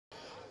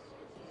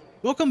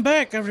Welcome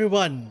back,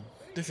 everyone!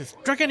 This is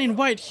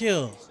DragonInWhite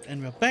here,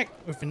 and we're back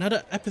with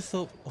another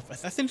episode of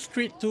Assassin's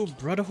Creed 2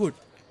 Brotherhood.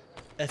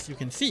 As you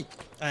can see,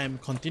 I am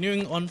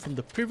continuing on from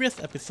the previous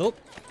episode.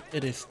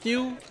 It is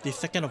still the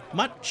 2nd of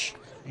March,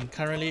 and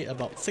currently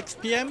about 6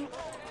 PM.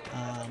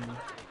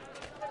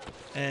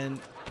 And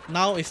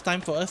now it's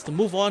time for us to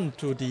move on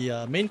to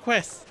the main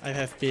quest. I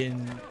have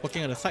been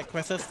working on the side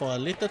quests for a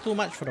little too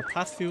much for the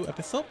past few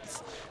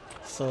episodes,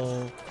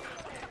 so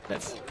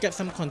let's get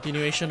some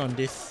continuation on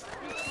this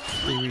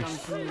series.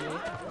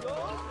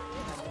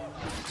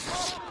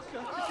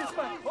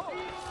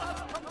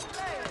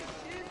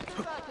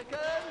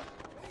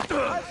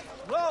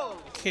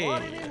 Okay,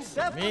 it's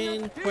the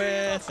main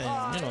quest,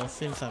 and you know,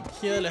 since I'm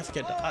here, let's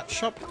get the art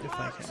shop if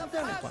I can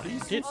find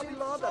it.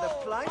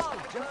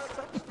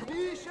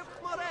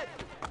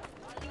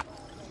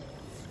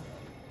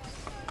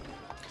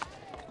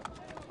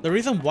 The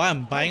reason why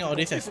I'm buying all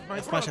this as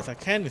much as I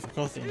can is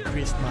because it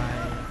increased my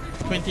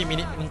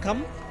 20-minute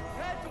income.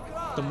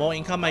 The more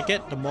income I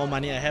get, the more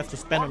money I have to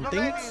spend on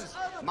things.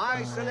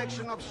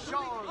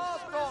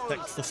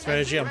 That's the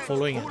strategy I'm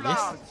following at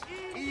least.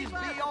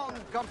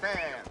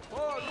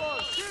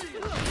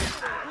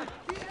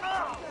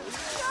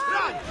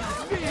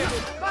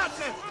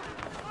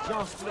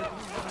 Just let me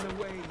run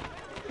away,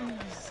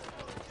 please.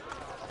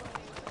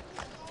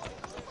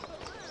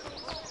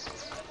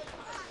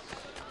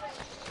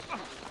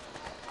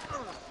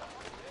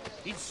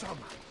 It's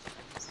summer.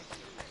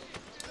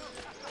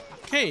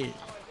 Okay.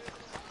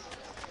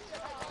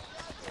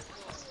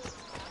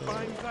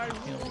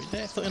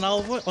 So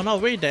on our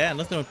way there, I'm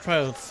just going to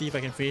try to see if I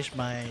can finish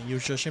my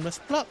usual shameless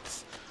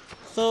plugs.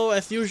 So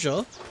as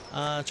usual,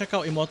 check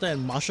out Immortal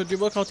and Martial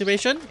Dribble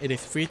Cultivation. It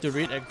is free to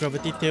read at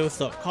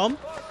gravitytales.com.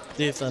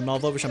 This is a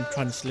novel which I'm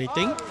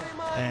translating,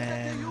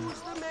 and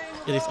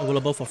it is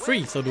available for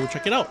free, so do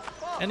check it out.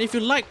 And if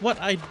you like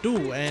what I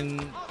do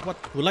and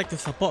would like to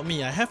support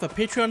me, I have a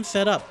Patreon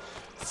set up.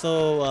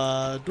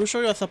 So do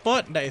show your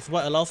support. That is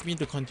what allows me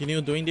to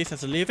continue doing this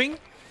as a living.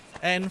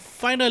 And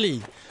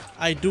finally,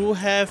 I do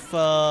have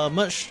a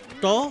merch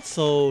store,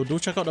 so do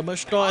check out the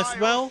merch store as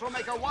well.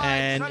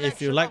 And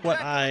if you like what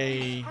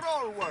I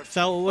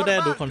sell over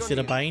there, do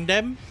consider buying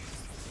them.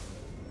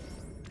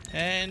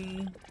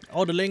 And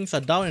all the links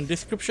are down in the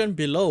description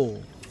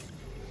below.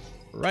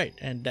 Right,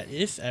 and that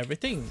is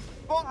everything.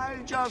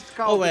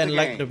 Oh, and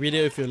like the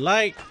video if you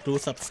like, do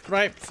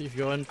subscribe if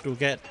you want to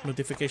get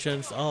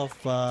notifications of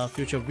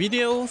future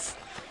videos,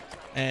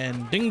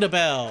 and ding the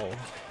bell.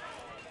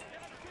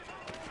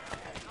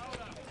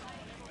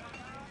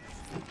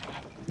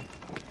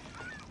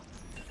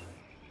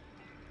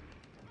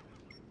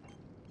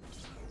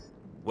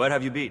 Where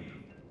have you been?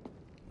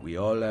 We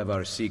all have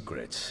our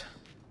secrets.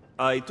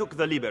 I took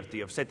the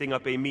liberty of setting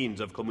up a means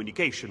of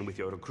communication with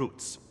your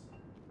recruits.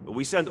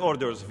 We sent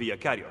orders via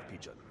carrier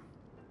pigeon.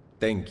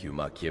 Thank you,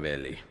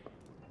 Machiavelli.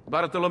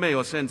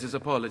 Bartolomeo sends his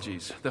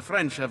apologies. The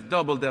French have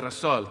doubled their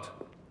assault.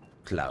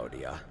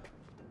 Claudia.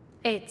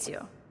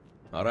 Ezio.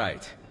 All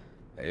right.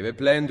 I have a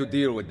plan to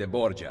deal with the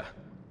Borgia.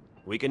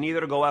 We can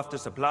either go after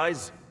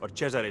supplies or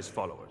Cesare's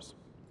followers.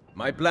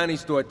 My plan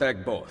is to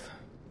attack both.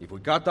 If we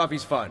cut off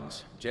his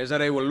funds,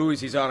 Cesare will lose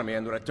his army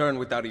and return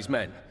without his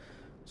men.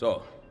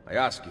 So, I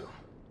ask you,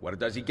 where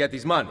does he get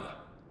his money?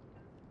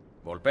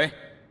 Volpe?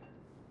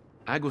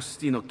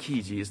 Agostino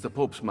Chigi is the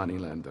Pope's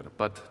moneylender,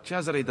 but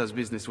Cesare does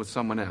business with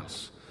someone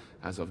else.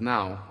 As of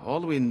now, all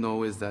we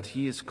know is that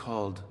he is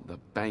called the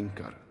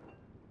Banker.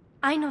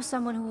 I know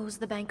someone who owes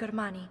the banker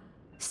money.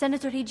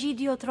 Senator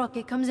Egidio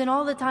Troche comes in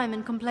all the time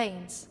and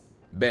complains.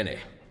 Bene.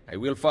 I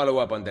will follow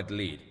up on that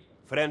lead.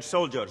 French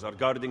soldiers are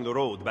guarding the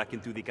road back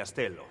into the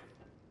Castello.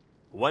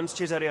 Once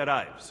Cesare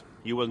arrives,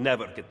 you will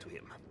never get to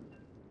him.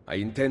 I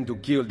intend to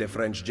kill the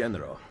French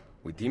general.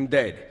 With him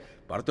dead,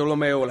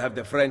 Bartolomeo will have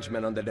the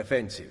Frenchmen on the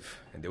defensive,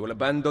 and they will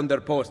abandon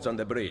their posts on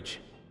the bridge.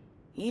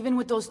 Even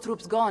with those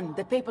troops gone,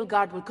 the Papal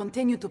Guard will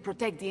continue to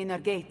protect the inner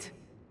gate.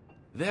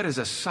 There is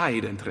a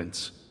side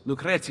entrance.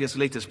 Lucrezia's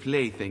latest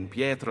plaything,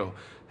 Pietro,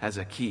 has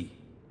a key.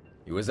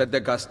 He was at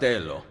the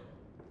Castello.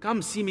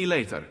 Come see me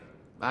later.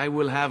 I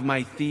will have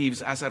my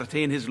thieves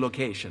ascertain his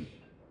location.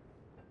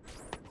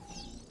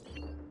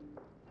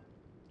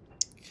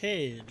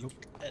 Okay, look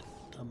at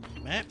the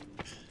map.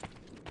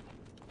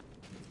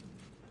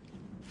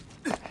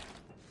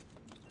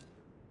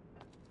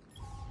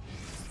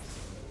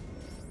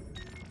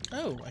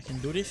 Oh, I can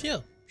do this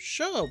here.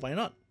 Sure, why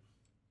not?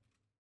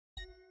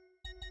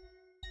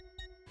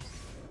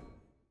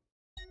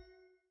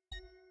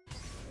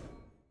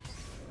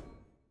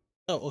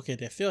 Oh, okay,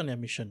 they're still on their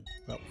mission.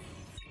 Well,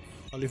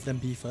 I'll leave them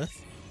be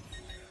first.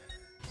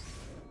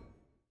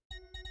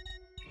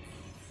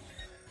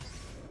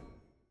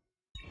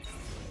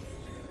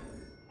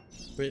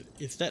 Wait,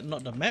 is that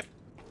not the map?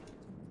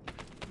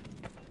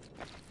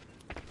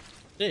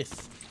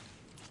 This.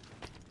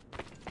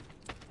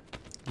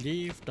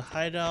 Leave the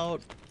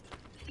hideout.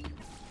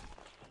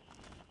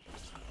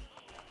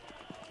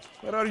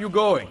 Where are you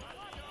going?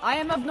 I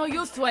am of no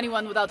use to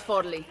anyone without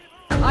Forli.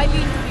 I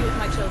leave to be with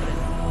my children,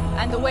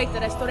 and await the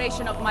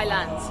restoration of my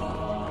lands.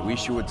 I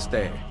wish you would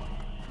stay.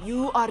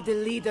 You are the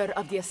leader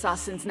of the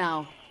assassins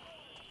now.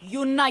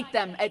 Unite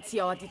them,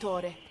 Ezio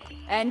Auditore,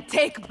 and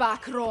take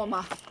back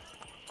Roma.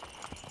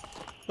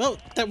 Well,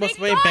 that was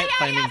very bad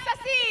timing.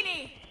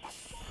 Assassini!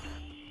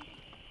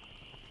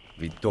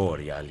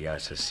 Vittoria agli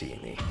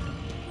assassini.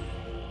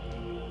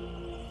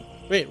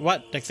 Wait,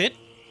 what? That's it?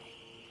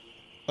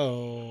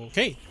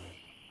 Okay.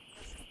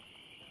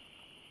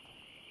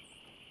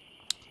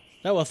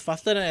 That was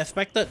faster than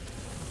expected.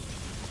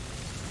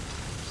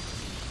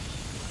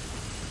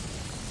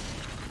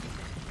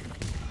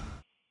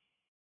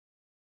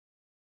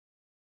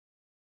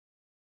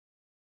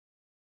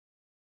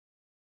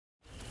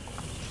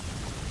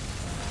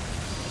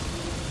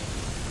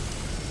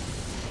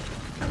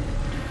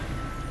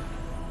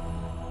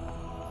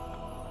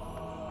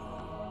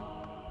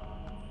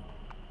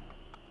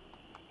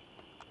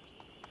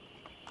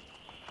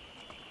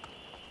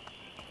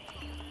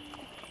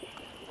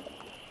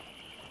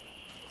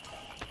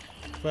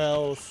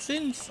 Well,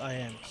 since I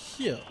am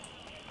here,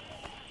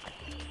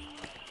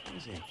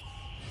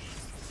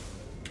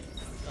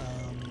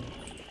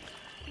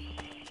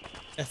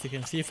 as you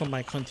can see from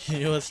my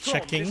continuous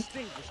checking,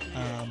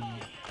 I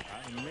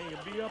may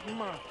be up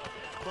marked,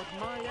 but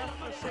my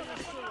adversary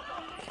is so...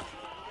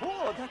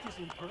 Oh, that is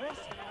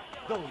impressive.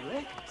 The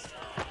legs.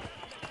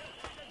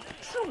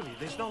 Surely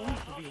there's no need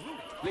to be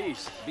rude.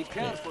 Please, be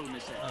careful,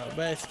 Miss.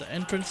 where is the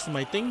entrance to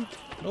my thing?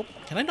 Nope.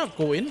 Can I not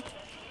go in?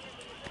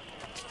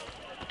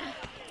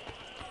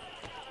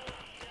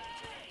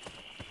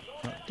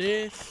 Not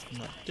this,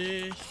 not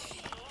this.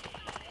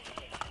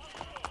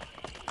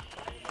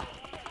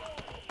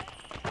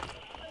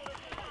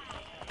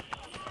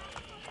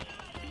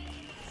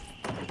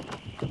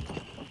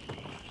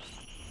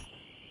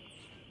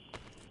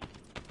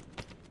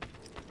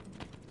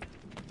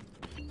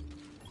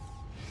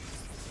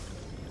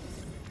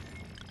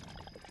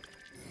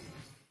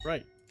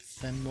 Right,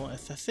 send more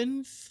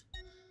assassins.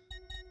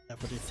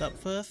 Level this up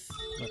first.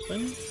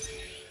 Weapons.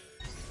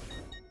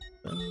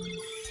 Weapons.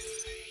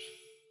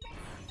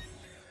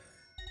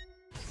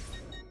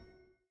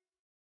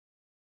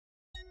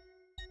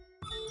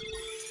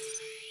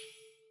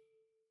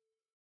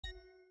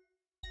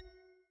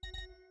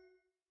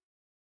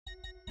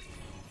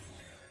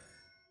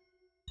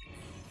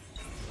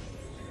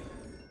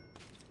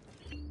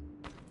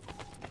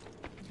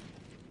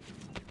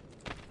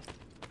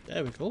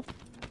 There we go.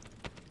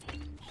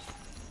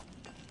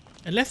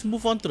 And let's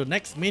move on to the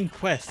next main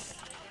quest.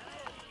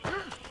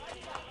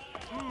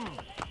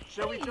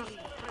 Shall we just...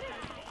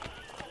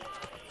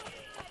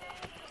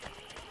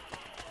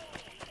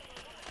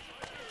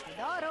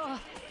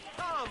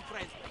 Come,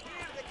 friend.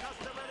 Here the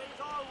customer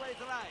is always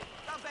right.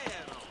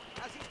 Davvero.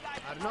 As his guy...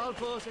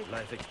 Arnolfo's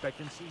life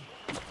expectancy.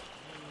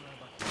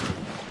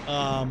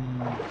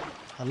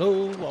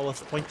 Hello, I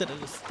was pointed at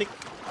the stick.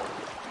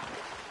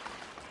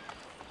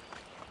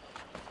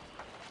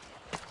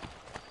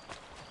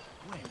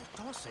 Well,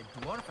 toss a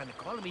dwarf and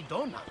call me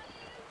Donna.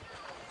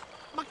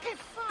 Ma che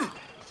fa?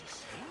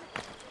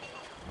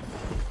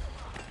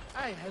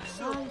 I have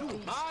so do.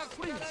 My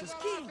prince is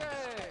king.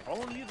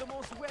 Only the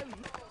most wealthy.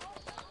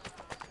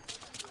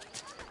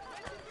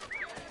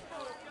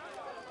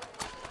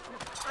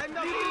 I'm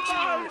the people.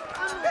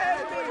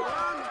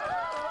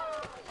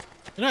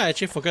 You know, I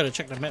actually forgot to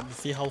check the map to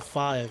see how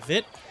far is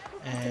it,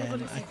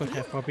 and I could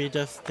have probably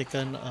just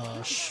taken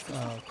a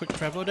quick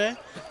travel there,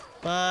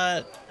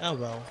 but oh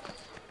well.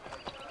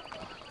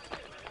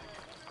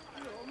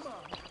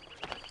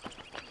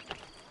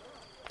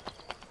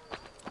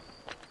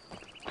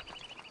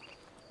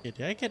 Okay,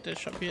 did I get that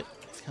shop yet?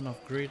 It's kind of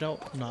grayed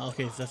out. No,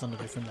 okay, it's just on a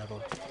different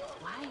level.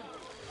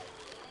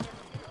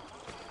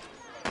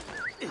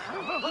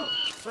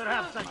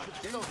 Perhaps I should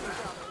slow down.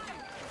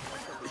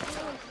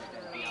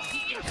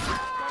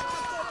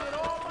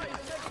 Roma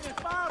is making a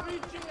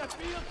far-reaching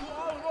appeal to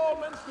all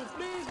Romans to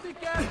please be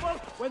careful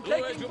when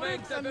taking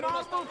bricks and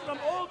marble from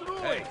old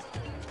ruins.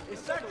 A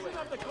section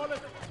of the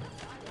college...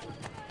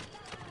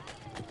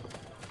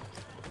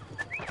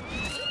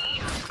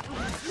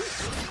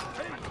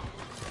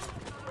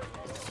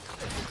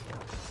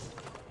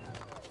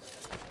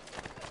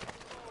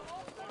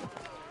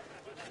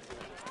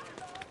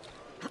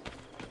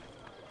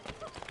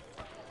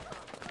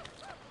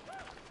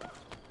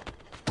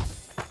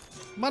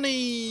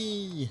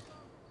 Money!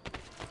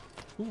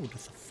 Ooh,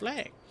 there's a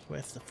flag.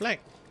 Where's the flag?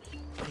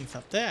 It's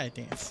up there, I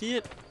think I see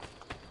it.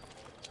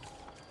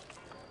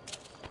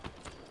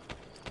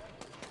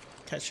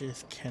 Catch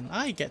is, can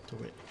I get to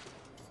it?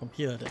 From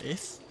here, that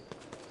is.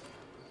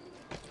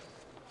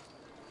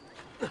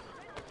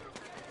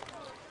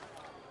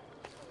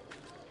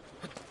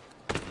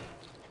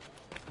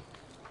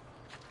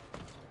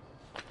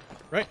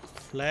 Right,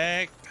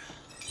 flag.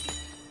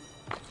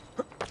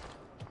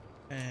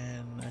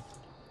 And I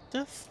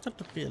just have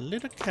to be a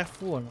little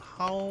careful on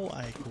how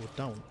I go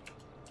down.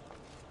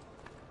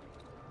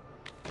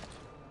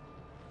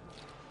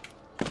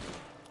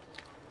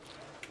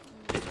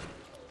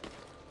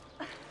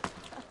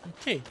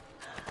 Okay.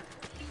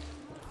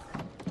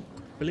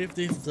 Believe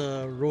this is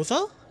the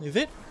Rosa, is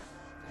it?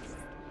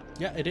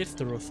 Yeah, it is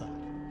the Rosa.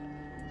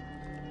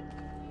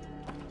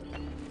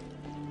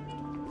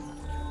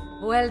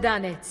 Well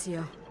done,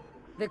 Ezio.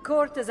 The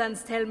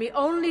courtesans tell me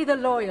only the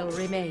loyal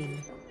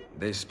remain.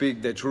 They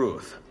speak the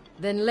truth.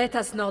 Then let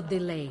us not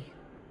delay.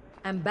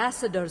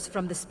 Ambassadors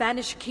from the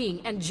Spanish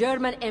king and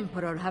German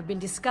emperor have been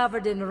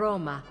discovered in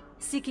Roma,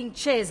 seeking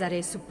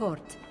Cesare's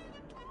support.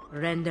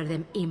 Render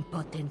them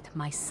impotent,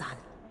 my son.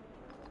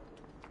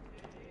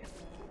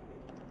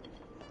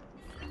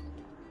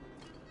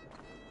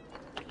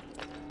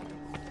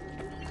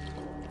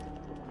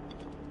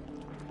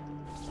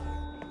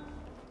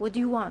 What do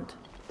you want?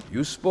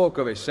 You spoke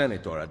of a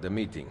senator at the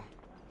meeting.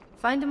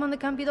 Find him on the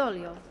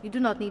Campidoglio. You do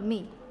not need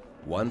me.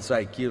 Once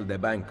I kill the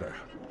banker,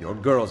 your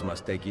girls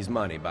must take his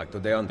money back to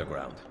the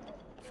underground.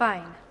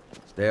 Fine.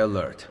 Stay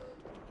alert.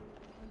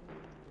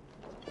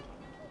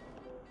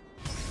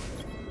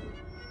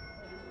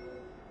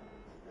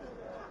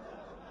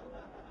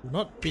 Do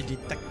not be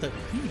detected.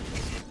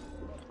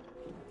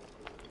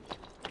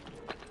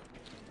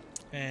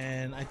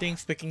 And I think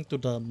speaking to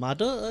the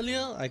mother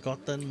earlier, I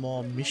gotten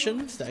more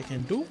missions that I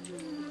can do.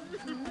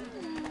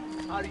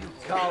 Are you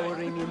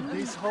cowering in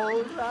this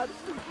hole, lad?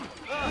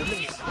 I'm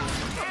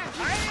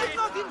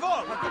not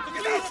involved!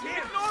 Please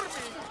ignore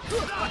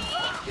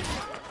me!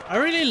 I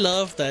really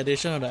love the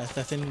addition of the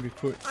assassin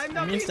recruits. It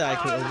means that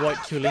I could avoid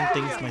killing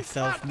things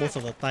myself most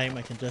of the time.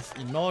 I can just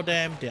ignore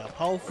them, they are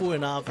powerful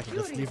enough, I can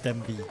just leave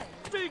them be.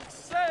 Big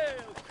sail!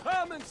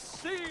 Come and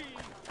see!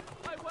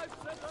 My wife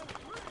said I'm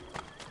free!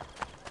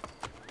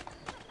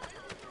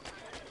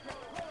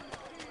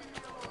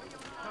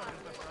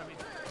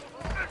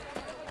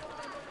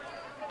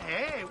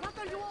 Hey, what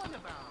are you on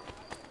about?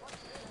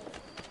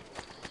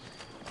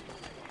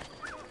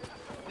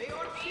 The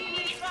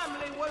Orsini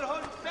family will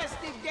hold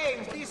festive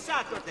games this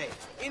Saturday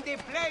in the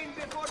plain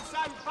before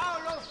San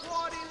Paolo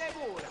fuori le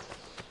mura.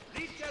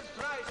 Richard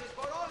prizes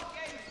for all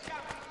games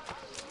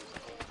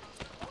champions.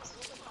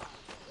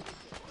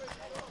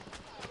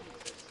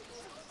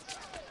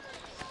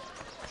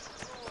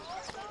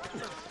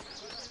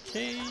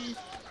 Okay.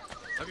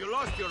 Have you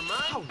lost your mind?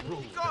 How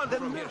rude. Gone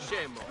from here,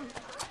 Shemo.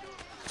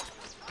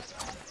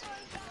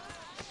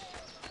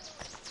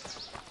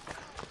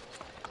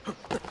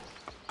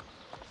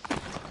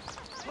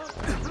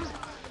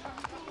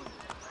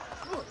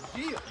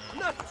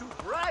 Not too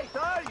bright,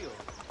 are you?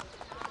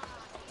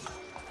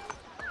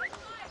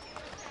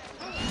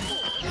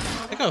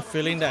 I got a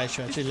feeling that I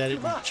should actually let it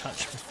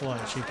recharge before I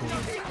actually go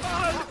in.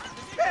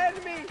 Spare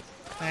me!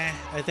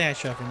 I think I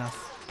should have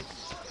enough.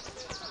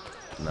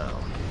 Now,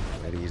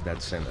 where is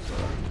that senator?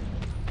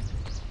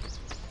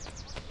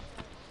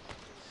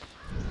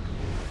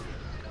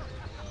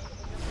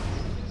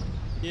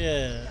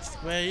 Yes,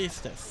 where is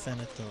that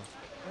senator?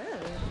 Well,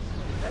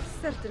 that's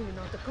certainly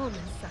not a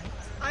common sight.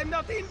 I'm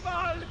not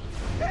involved!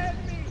 Spare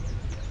me!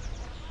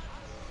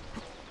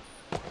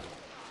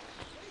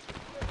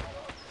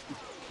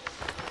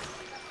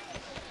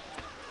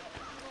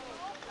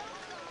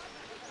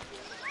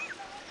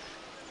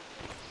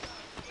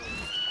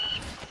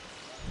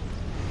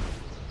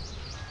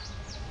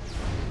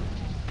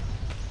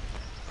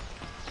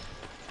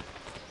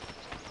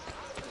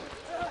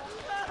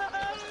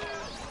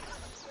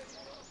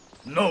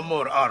 No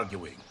more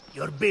arguing.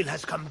 Your bill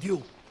has come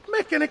due.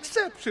 Make an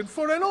exception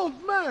for an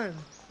old man!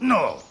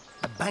 No,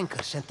 The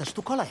banker sent us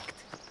to collect.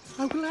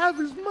 I will have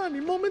his money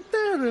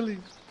momentarily.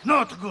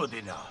 not good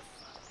enough.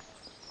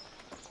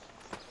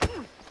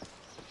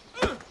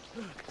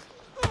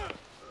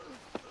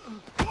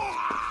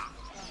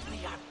 We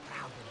are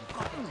proud of you,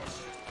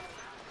 goddess.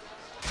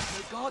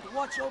 May God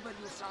watch over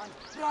you, son.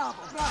 Bravo,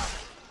 bravo.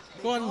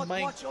 May Go on, God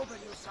Mike. watch over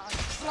you, son.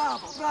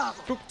 Bravo,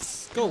 bravo.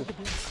 Troops, go!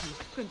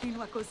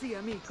 Continua così,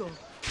 amico.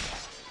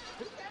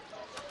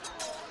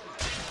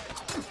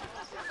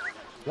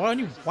 Why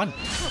only one?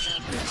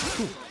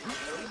 Two.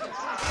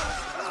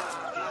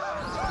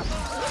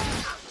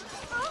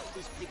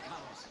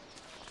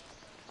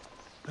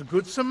 A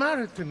good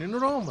Samaritan in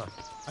Roma.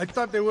 I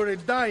thought they were a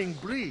dying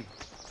breed.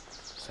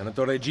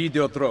 Senator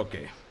Egidio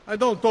Troche. I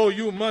don't owe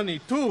you money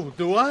too,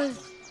 do I?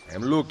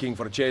 I'm looking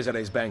for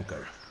Cesare's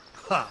banker.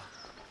 Ha!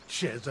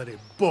 Cesare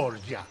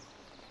Borgia.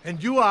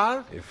 And you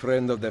are? A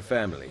friend of the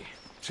family.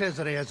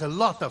 Cesare has a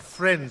lot of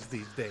friends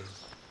these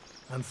days.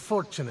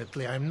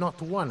 Unfortunately, I'm not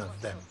one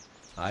of them.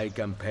 I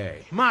can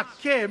pay. Ma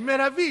che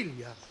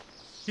meraviglia!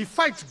 He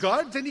fights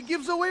guards and he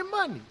gives away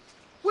money.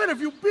 Where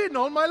have you been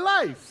all my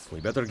life?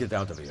 We better get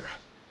out of here.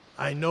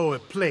 I know a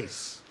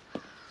place.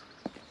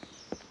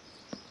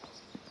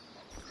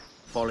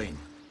 Fall in.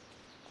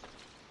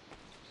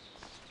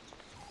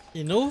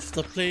 He knows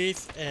the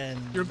place, and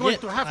You're going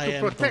yet to have I to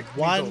am the protect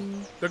me, one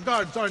though. The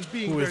guards aren't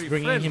being who is very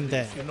bringing friendly, him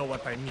there. if you know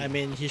what I mean. I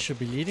mean, he should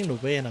be leading the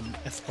way and I'm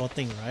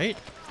escorting, right?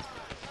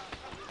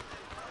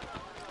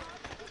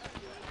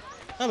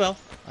 Oh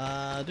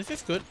well, this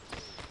is good.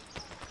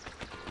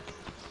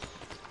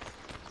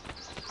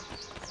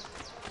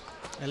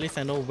 At least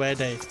I know where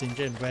there is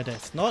danger and where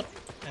there's not.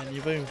 And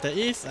even if there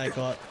is, I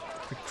got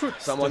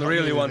recruits. Someone to help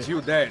really me wants with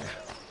it. you dead.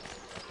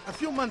 A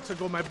few months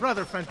ago, my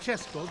brother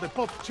Francesco, the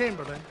Pope's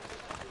Chamberlain,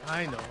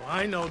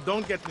 I know.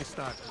 Don't get me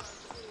started.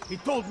 He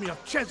told me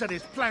of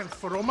Cesare's plans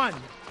for Romagna.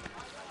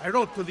 I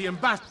wrote to the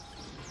ambassador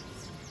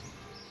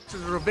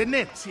of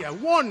Venezia,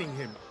 warning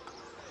him.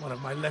 One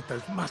of my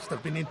letters must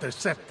have been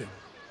intercepted.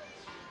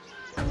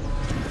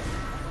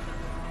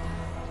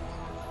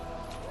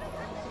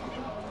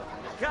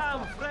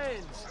 Come,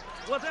 friends.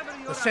 Whatever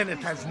you The Senate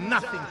has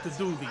nothing to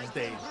do these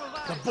days.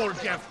 The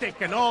Borgia have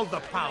taken all the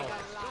power.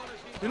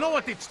 You know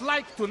what it's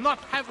like to not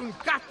have un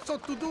cazzo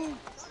to do?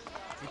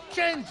 It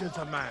changes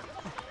a man.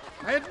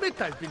 I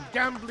admit I've been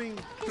gambling,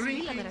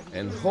 drinking...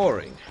 And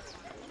whoring.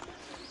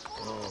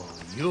 Oh,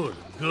 you're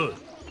good.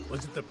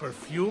 Was it the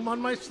perfume on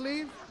my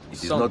sleeve?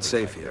 It is not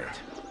safe here.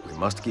 We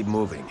must keep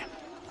moving.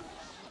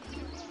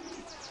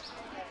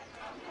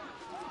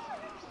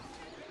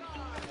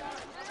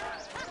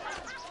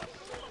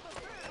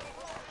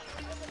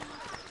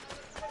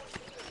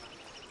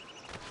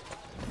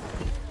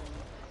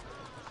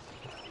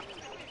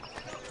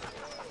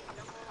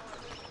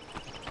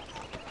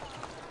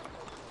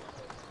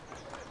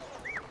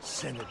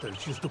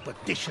 Senators used to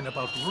petition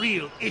about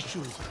real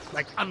issues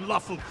like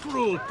unlawful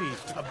cruelty,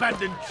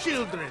 abandoned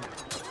children.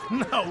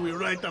 Now we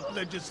write up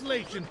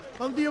legislation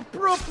on the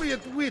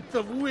appropriate width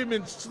of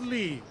women's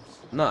sleeves.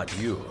 Not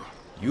you.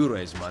 You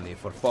raise money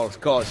for false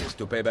causes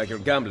to pay back your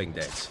gambling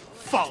debts.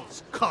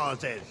 False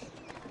causes.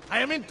 I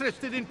am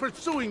interested in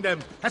pursuing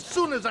them as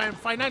soon as I am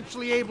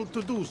financially able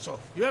to do so.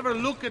 You ever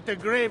look at a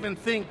grave and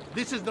think,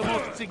 this is the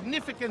most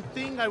significant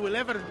thing I will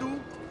ever do?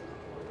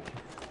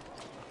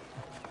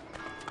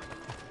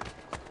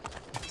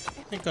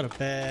 I got a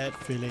bad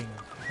feeling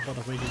about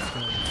the way he's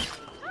going.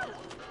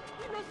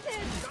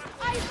 Innocent!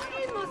 I'm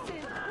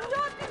innocent!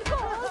 Not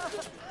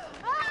involved!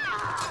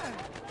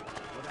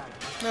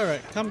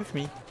 Alright, come with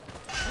me.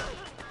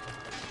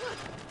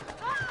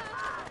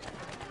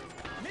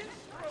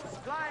 minstrels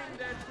plying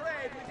their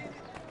trade within...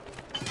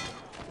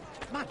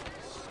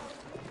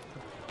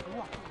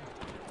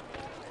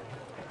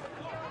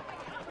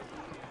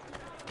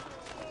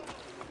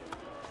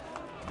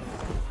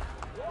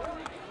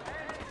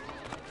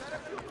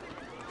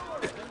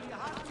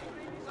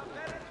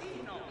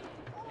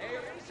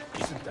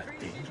 Isn't that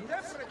dangerous?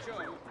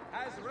 Temperature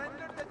has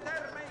rendered the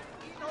terrain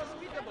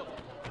inhospitable,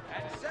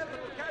 and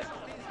several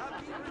casualties have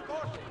been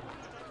reported.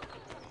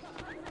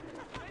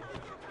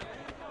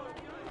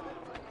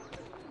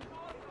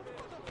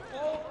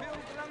 All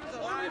pilgrims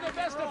Only the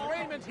best of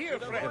raiment here,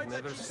 friend. I've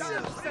never seen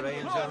a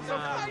stranger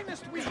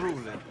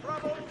Truly.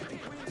 Troubles between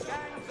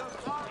gangs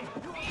of armed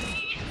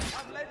youths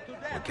have led to We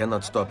death.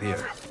 cannot stop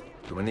here.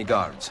 Too many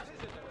guards.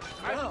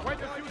 I have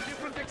quite a few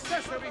different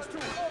accessories too.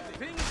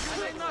 Things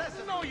you may not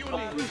know you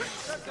need.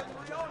 Certain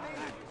Rioni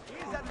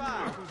is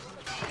advised.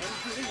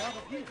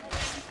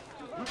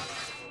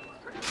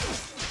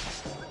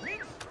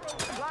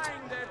 Minstrels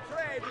plying their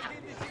trade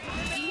within the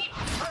city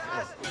are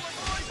asked to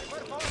avoid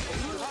performing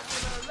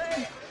popular lay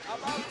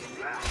about the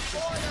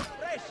boy of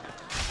fresh.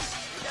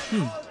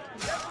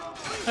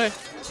 Hey,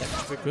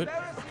 that's pretty good.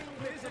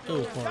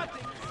 Oh, boy.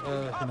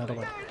 Another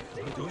one.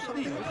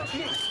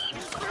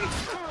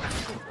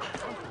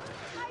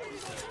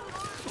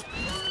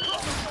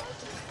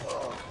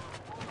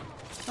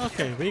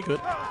 Okay, very good.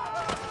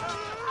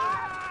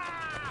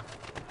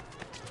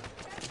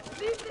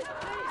 Leave this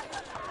place!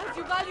 As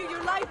you value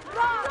your life,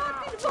 run!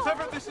 Not involved!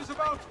 Whatever this is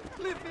about,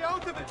 leave me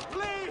out of it,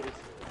 please!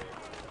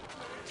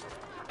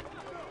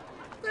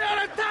 They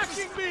are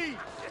attacking me!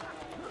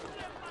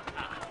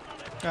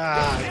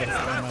 Ah, yes,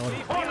 on my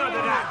own.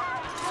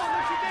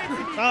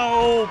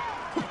 Oh,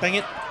 dang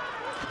it.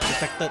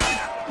 Detected.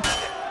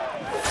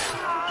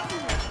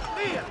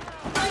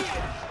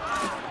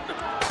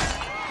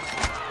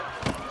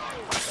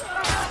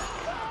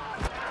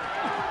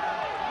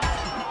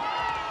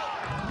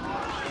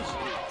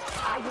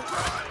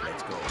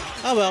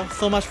 Oh well,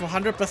 so much for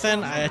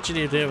 100%. I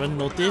actually didn't even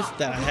notice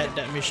that I had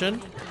that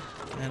mission.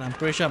 And I'm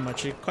pretty sure I'm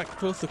actually quite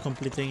close to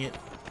completing it.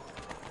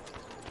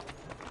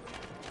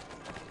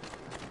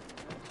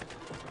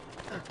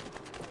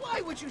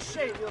 Why would you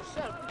shame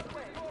yourself?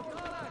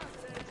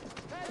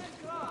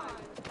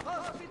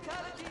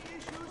 Hospitality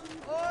issues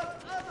or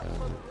other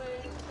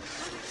complaints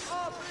to the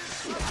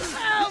office of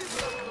help!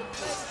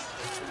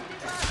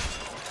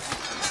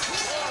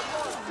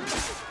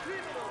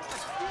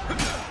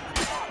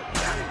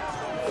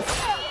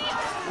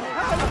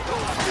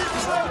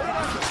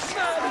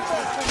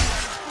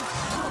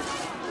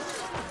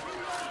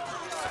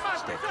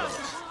 Stay close.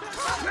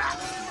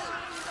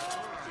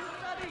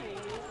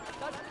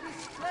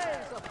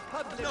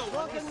 No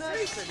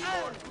drunkenness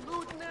and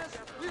lewdness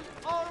will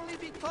only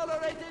be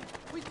tolerated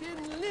within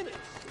limits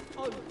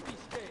on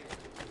feast days.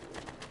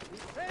 We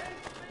pray.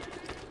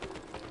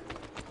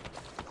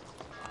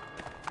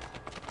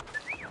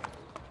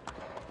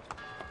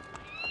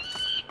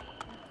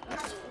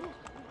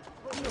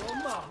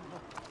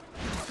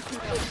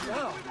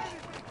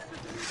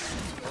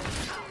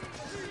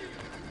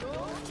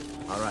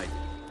 All right.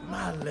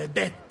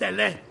 Maledette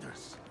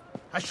letters.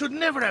 I should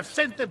never have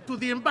sent them to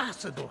the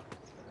ambassador.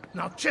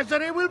 Now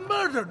Cesare will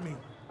murder me.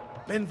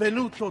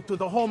 Benvenuto to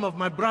the home of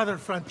my brother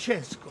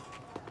Francesco.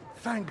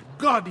 Thank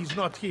God he's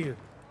not here.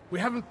 We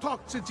haven't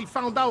talked since he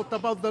found out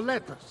about the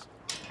letters.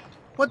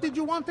 What did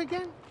you want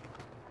again?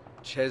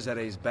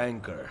 Cesare's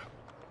banker.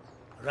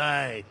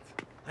 Right.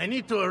 I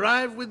need to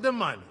arrive with the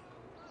money.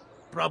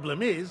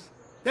 Problem is,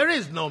 there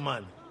is no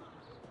money.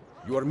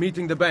 You are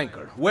meeting the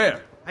banker.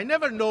 Where? I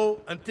never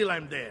know until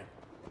I'm there.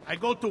 I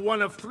go to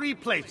one of 3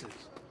 places.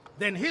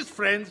 Then his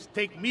friends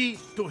take me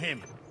to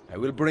him. I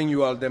will bring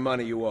you all the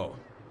money you owe.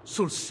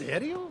 Sul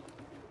serio?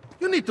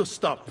 You need to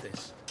stop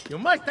this. You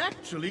might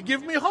actually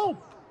give me hope.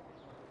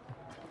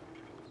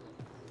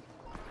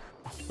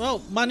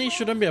 Well, money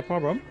shouldn't be a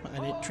problem. I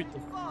need to treat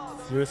them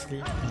seriously.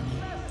 Money.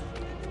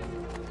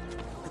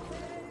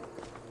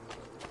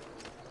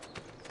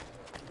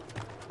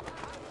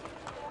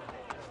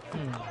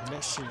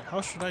 Let's see.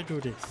 How should I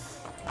do this?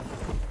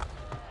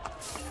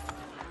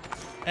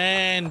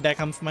 And there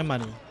comes my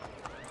money.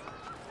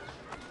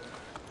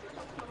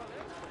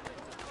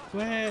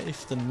 Where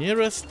is the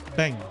nearest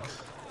bank?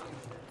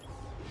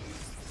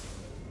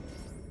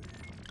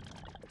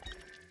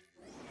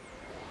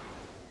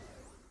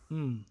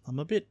 I'm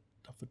a bit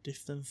of a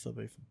distance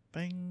away from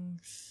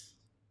banks.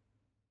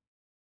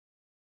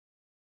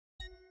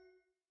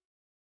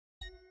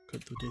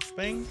 Could do this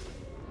bank.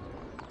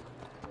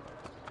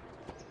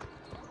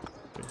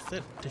 Is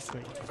it this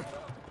way?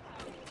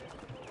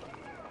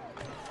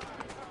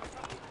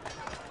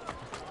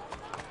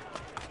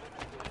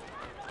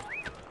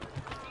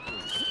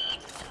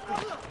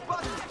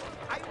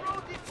 I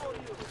wrote it for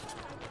you.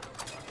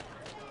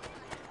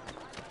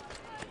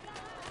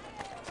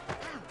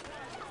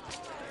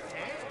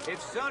 If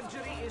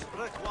surgery is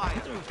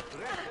required,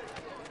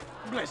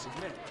 Blessed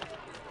man.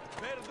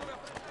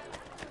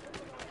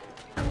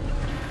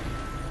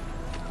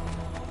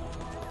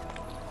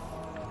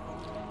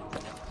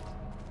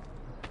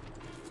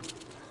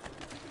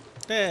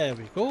 There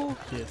we go.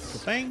 Here's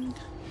the bank.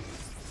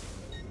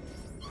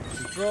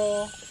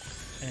 Withdraw.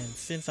 And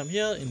since I'm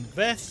here,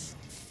 invest.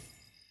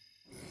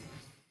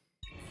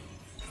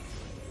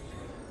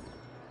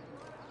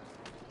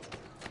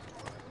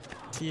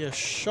 See a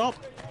shop.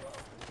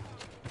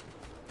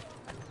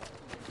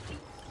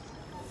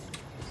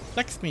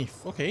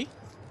 Blacksmith, okay.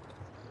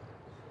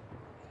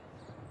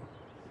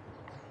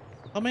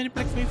 How many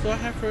blacksmiths do I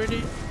have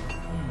already?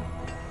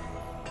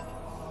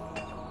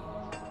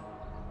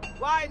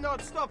 Why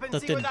not stop and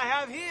see 13. what I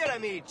have here,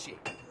 amici?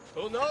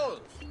 Who knows?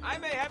 I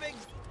may have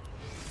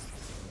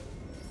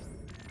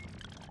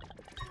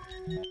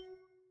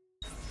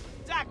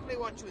exactly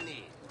what you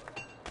need.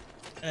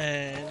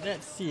 And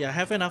let's see, I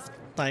have enough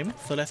time,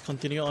 so let's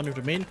continue on with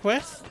the main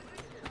quest.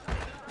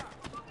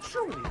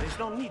 Surely there's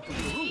no need to be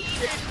rude.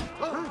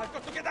 I've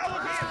got to get out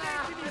of here!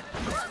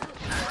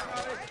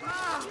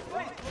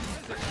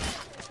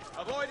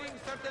 Avoiding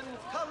certain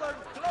colored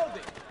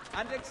clothing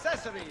and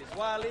accessories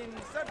while in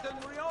certain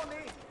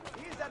rioni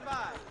is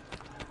advised.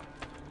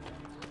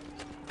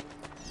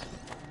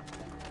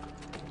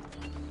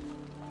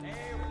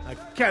 I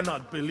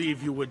cannot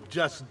believe you would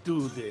just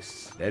do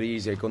this. There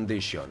is a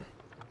condition.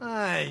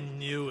 I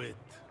knew it.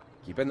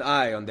 Keep an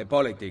eye on the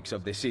politics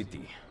of the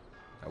city.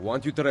 I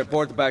want you to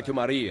report back to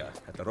Maria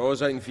at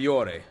Rosa in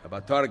Fiore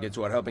about targets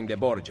who are helping the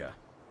Borgia.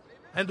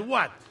 And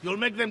what? You'll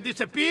make them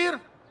disappear?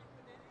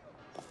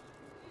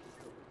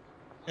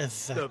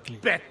 Exactly.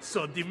 The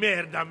pezzo di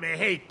merda may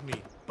hate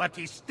me, but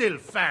he's still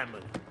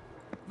family.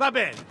 Va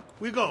bene,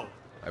 we go.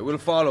 I will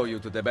follow you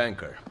to the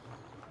banker.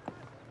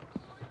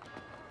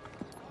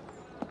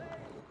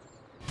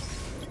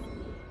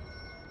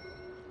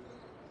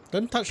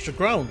 Don't touch the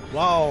ground.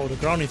 Wow, the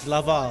ground is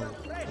lava.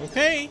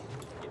 Okay.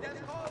 It has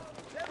caused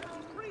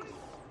several priests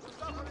to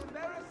suffer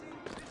embarrassing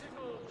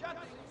physical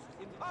juttings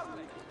in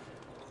public.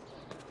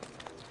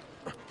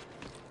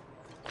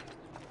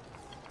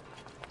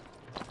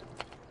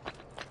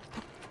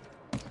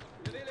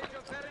 The village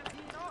of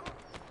Ferentino.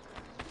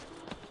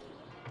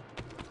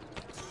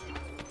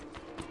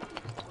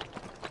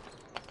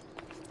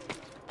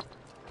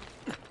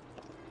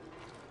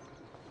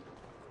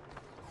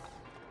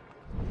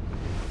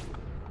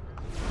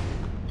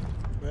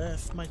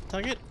 Where's my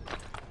target?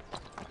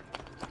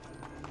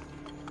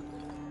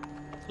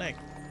 Flag.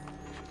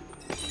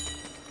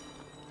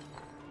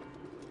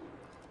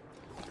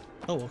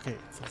 Oh, okay.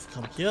 So let's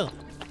come here.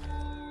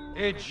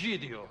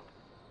 Egidio,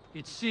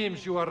 it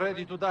seems you are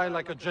ready to die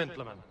like a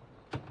gentleman.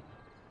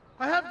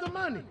 I have the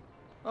money.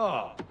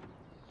 Oh,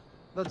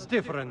 that's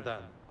different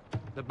then.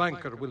 The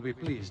banker will be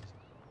pleased.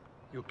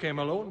 You came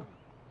alone?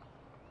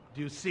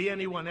 Do you see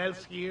anyone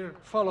else here?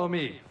 Follow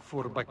me,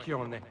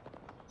 furbacchione.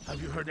 Have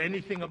you heard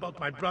anything about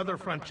my brother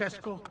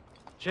Francesco?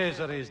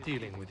 Cesare is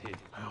dealing with him.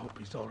 I hope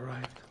he's all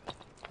right.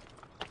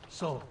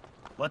 So,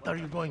 what are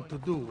you going to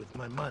do with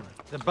my money?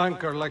 The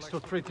banker likes to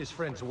treat his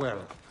friends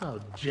well. How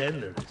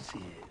generous he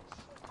is.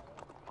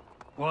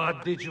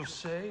 What did you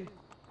say?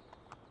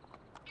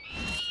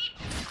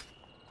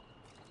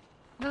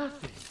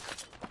 Nothing.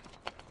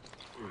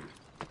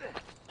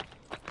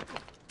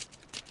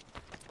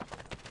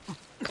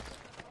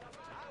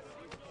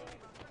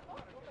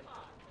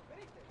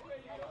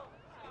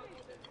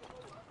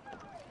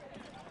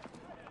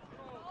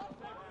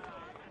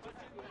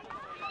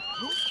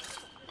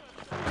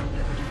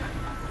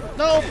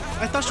 No!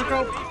 I touched the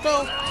crowd!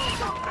 No!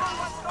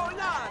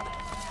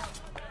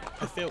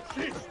 I failed.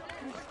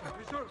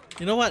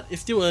 You know what?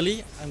 It's still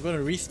early. I'm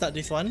gonna restart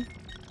this one.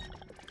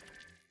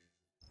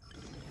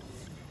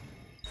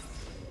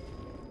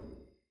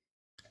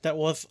 That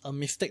was a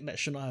mistake that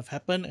should not have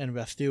happened, and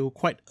we're still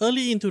quite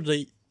early into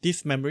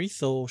this memory,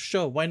 so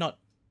sure, why not?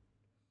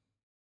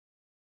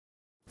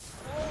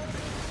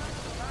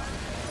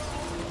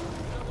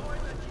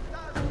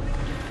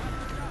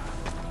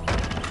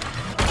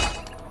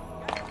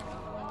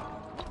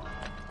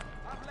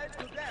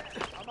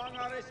 Among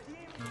our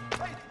esteemed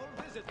faithful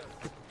visitors,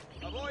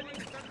 avoiding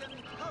certain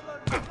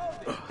colored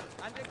clothing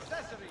and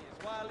accessories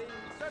while in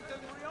certain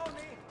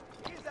rioni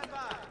is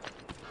advised.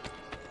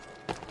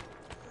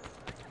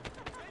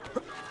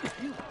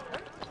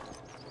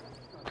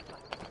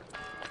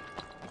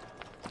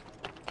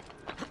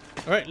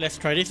 Alright, let's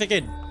try this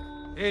again.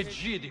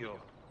 Egidio,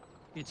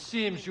 it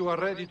seems you are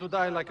ready to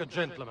die like a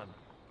gentleman.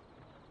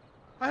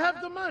 I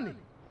have the money.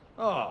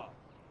 Oh,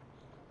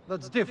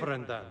 that's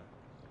different then.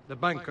 The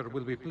banker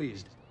will be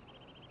pleased.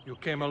 You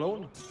came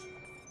alone?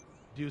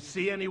 Do you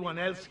see anyone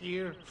else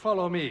here?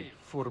 Follow me,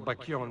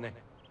 Furbacchione.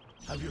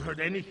 Have you heard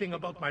anything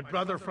about my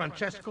brother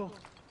Francesco?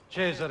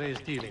 Cesare is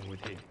dealing with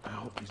him. I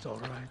hope he's all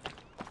right.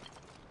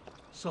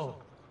 So,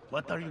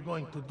 what are you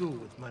going to do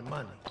with my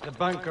money? The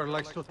banker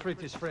likes to treat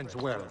his friends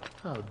well.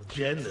 How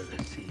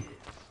generous he is.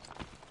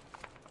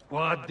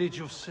 What did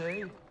you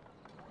say?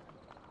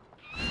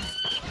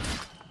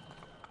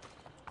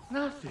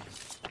 Nothing.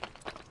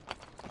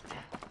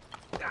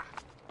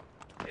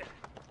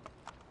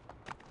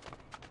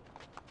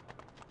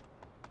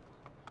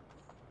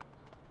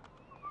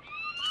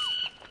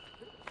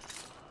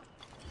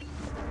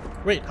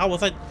 Wait, how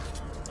was I?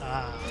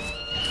 Ah.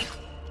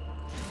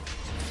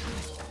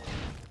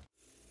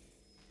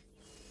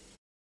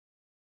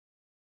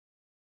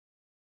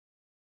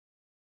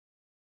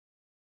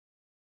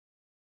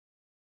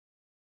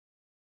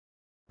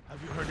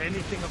 Have you heard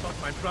anything about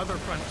my brother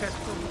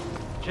Francesco?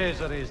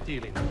 Cesare is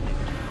dealing with him.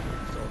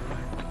 It's all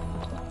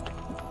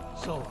right.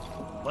 So,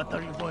 what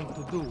are you going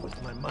to do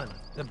with my money?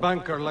 The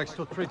banker likes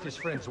to treat his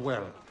friends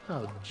well.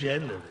 How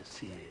generous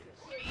he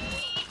is.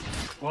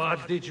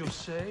 What did you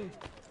say?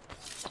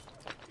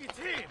 It's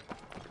him!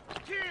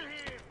 Kill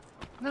him!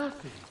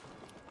 Nothing.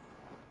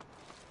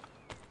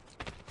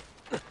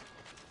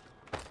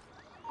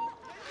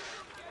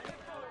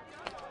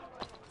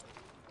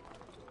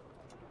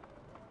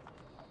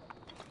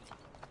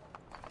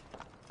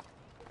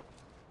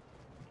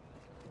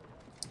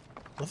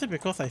 Was it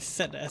because I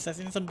set the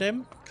assassins on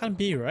them? Can't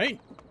be, right?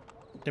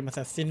 They must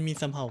have seen me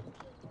somehow.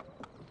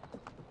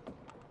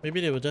 Maybe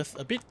they were just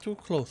a bit too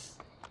close.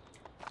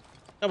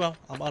 Oh well,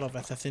 I'm out of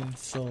assassins,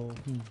 so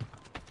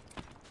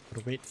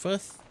gotta wait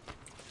first.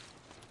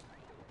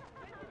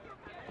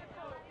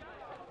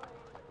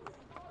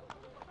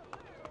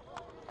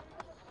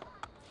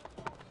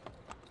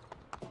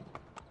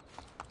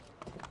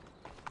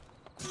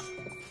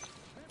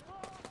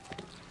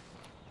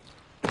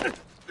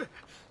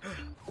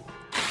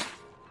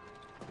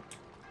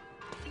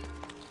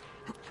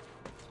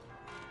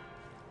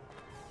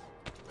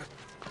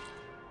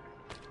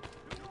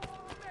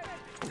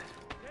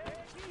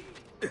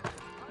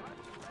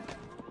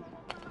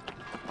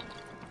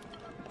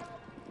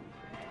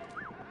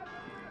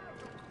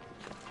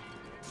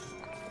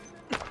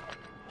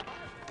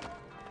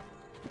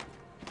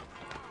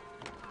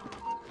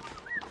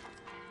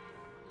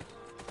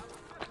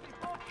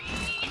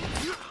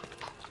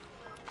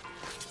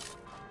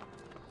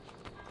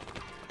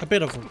 A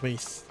bit of a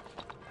waste.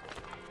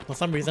 For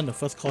some reason the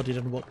first call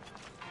didn't work.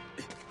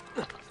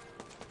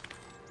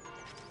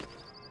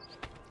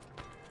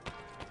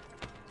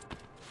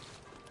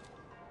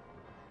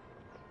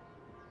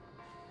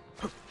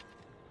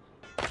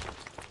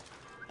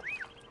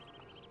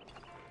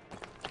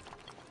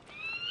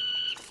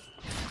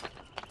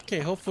 Okay,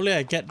 hopefully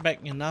I get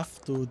back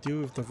enough to deal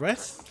with the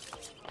rest.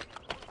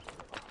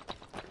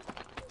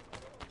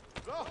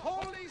 The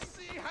Holy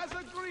See has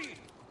agreed.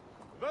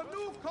 The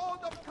new code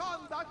of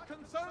conduct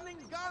concerning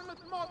garment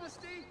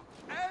modesty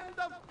and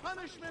of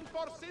punishment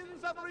for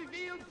sins of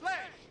revealed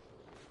flesh.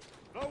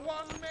 The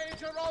one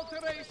major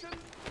alteration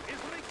is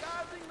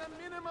regarding the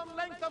minimum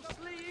length of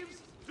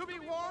sleeves to be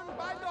worn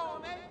by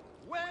donne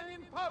when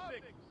in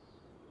public.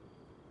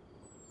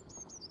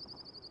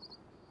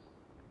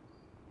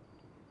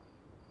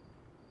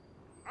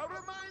 A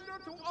reminder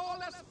to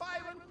all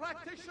aspirant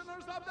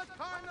practitioners of the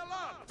carnal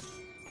art.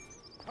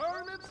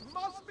 Permits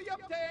must be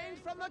obtained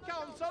from the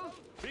council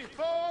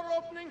before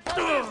opening for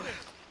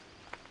business.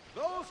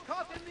 Those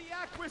caught in the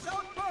act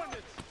without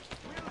permits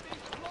will be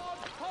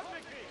flogged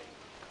publicly.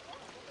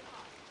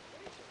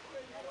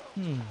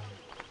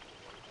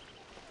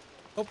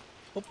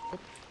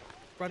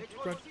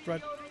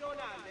 Run.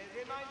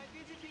 Reminds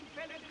visiting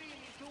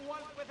Pellegrini to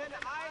walk with an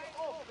eye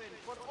open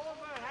for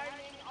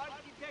overhanging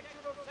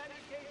architectural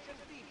sanitation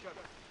features.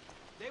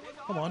 They would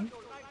Come on.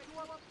 also like to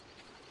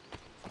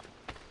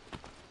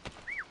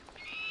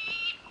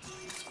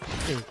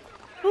Okay.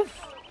 Whew.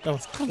 That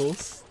was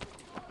close.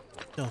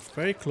 That was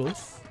very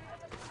close.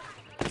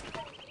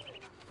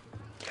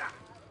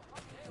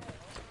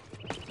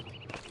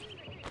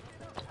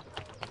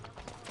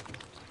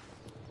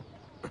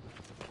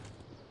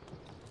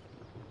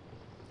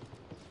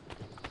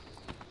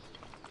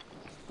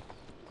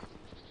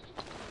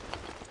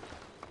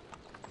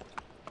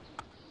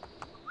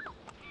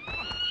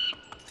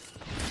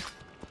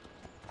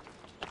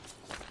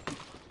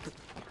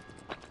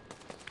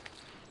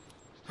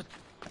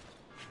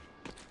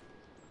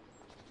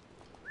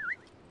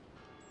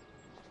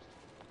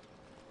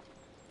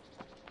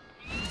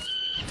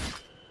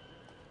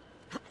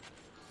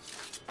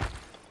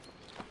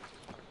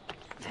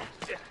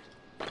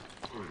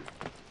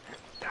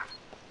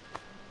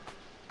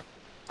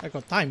 I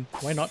got time,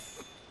 why not?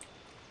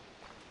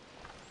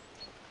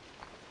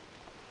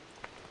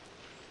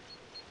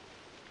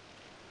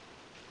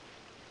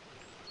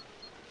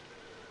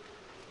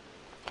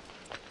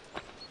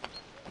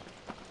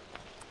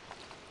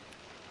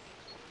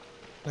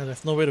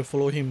 There's no way to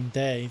follow him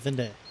there, isn't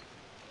there?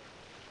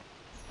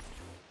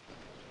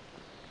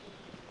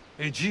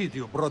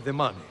 Egidio brought the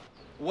money.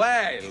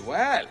 Well,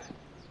 well.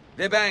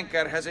 The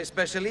banker has a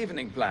special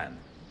evening planned.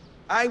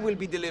 I will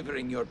be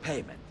delivering your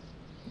payment.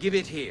 Give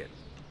it here.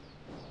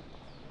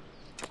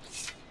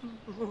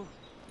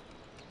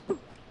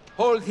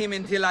 Hold him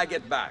until I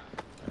get back.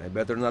 I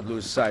better not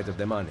lose sight of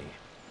the money.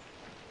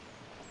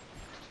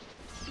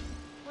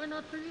 Why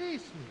not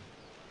release me?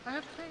 I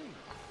have paid.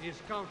 He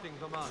is counting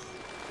the money.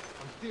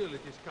 Until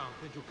it is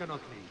counted, you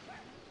cannot leave.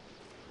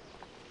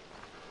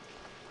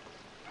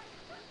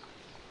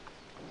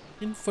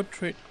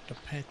 Infiltrate the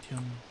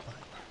Pantheon.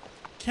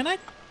 Can I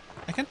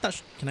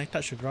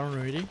touch the ground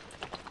already?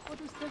 What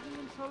is taking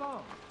him so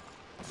long?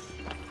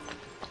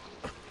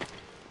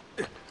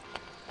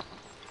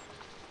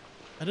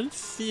 I don't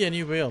see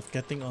any way of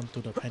getting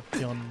onto the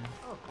Pantheon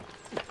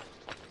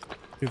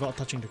without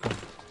touching the ground.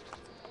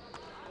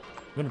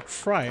 I'm gonna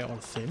try it all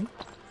the same.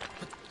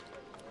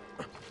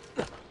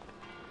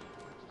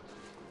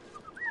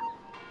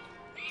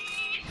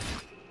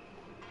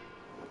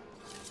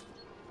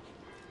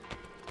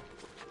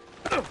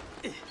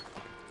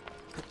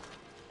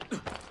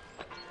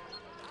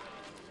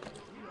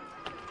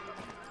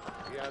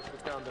 He has to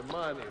count the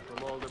money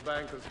from all the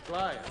banker's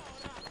clients.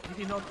 Did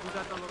he not do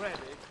that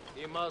already?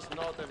 He must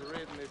not have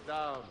written it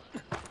down.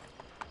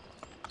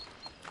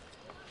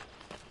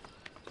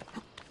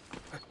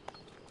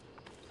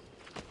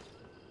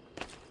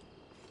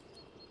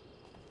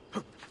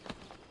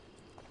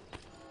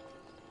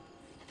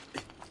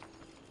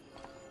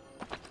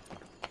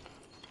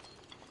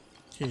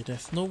 Okay,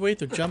 there's no way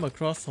to jump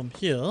across from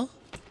here.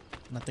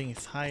 Nothing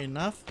is high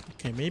enough.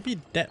 Okay, maybe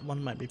that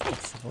one might be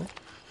possible.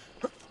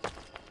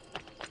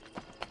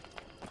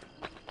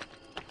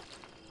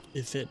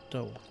 Is it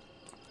though?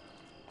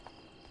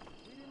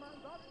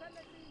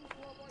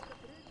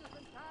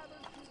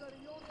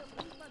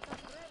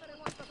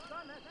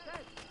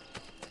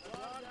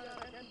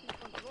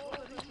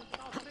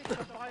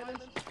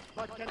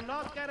 But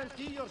cannot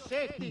guarantee your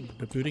safety.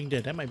 The building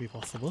there, that might be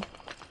possible.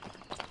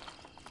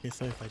 Okay,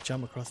 so if I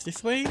jump across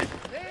this way.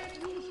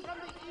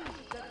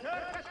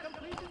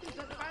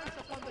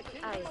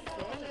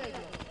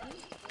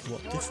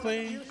 Walk this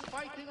way.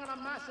 Fighting on a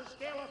massive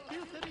scale of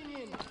filtering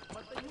in,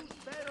 but the news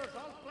bearers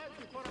all fled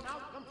before an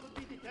outcome could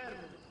be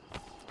determined.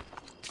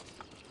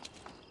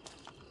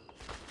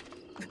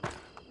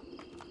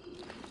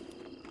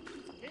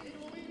 King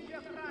Luigi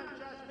of France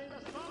has made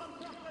a solemn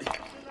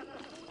proclamation that the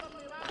food of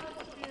Milano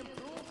must be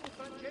improved to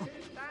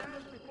Francesca's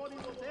standards before he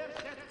will dare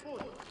set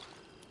foot.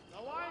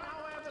 The wine,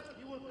 however,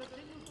 he will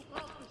continue to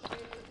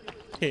confiscate.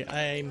 Okay,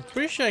 I'm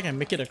pretty sure I can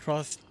make it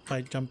across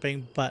by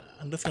jumping, but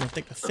I'm just gonna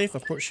take a safe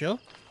approach here.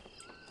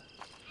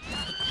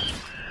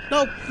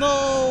 No!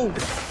 No!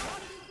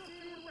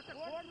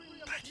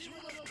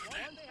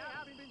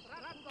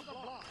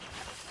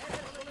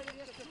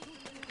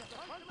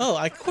 Oh,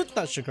 I could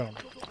touch the ground.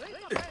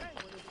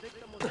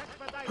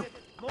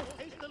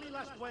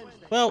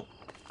 Well,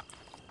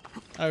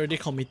 I already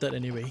committed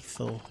anyway,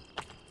 so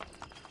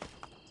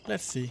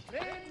let's see.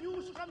 Great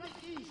news from the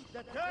east.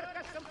 The Turk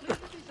has completed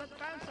his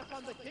advance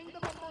upon the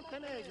kingdom of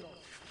Montenegro.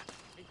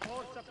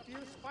 Reports of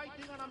fierce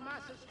fighting on a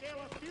massive scale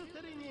are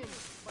filtering in,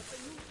 but the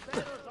news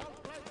bearers all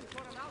fled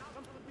before an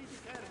outcome could be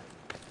determined.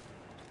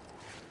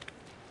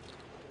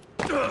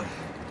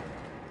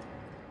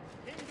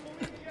 King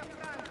Luigi of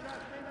France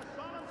has made a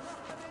solemn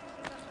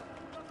proclamation that the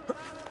food of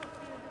Milano must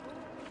be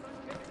improved to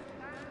Francesca's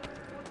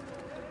standards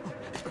before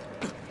he will dare set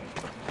foot.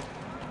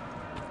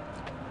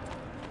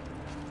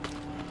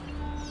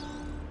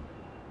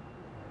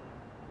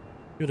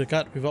 Kill the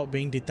guard without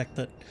being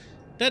detected.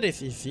 That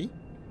is easy.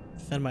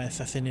 Send my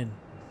assassin in.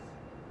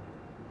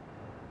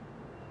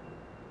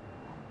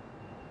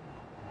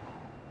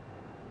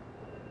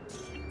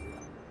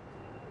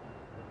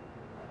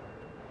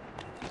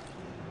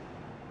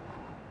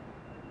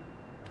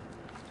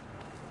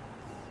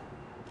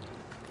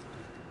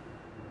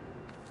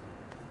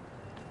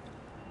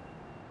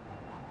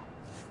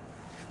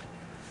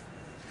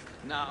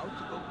 Now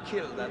to go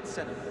kill that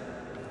senator.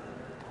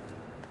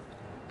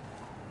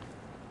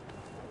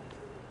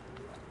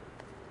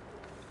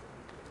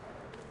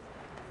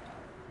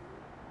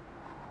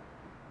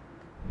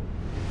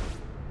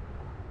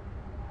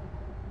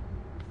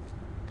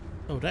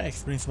 Oh, that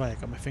explains why I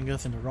got my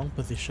fingers in the wrong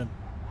position.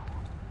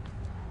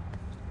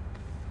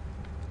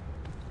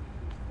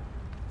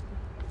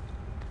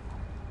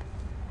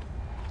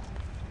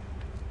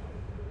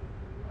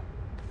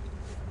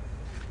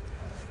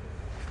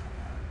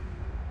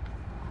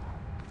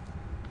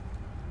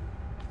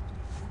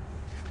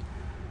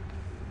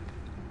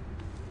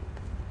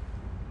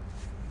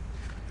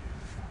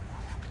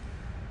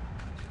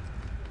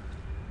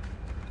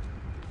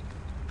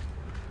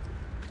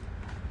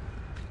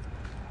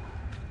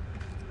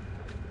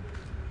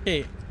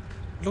 Hey,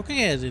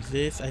 looking at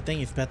this, I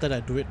think it's better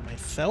that I do it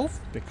myself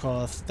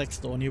because that's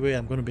the only way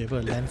I'm going to be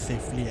able to land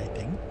safely, I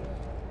think.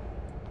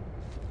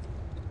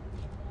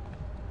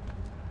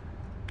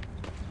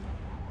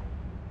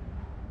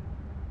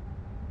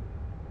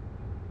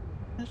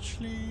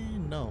 Actually,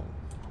 no.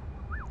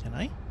 Can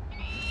I?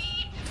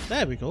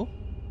 There we go.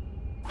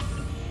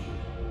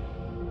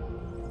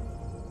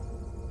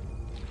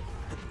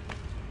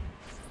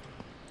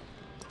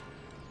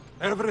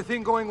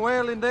 Everything going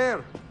well in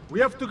there? We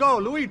have to go,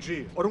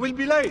 Luigi, or we'll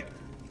be late.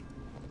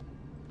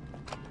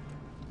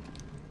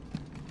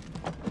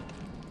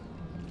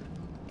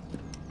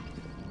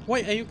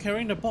 Why are you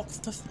carrying the box?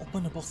 Just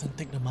open the box and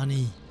take the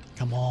money.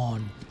 Come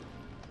on.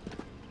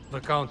 The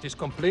count is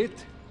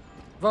complete.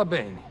 Va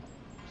bene.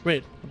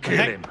 Wait, Kill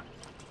him.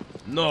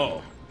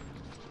 No.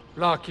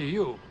 Lucky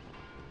you.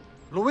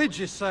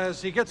 Luigi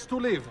says he gets to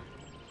live.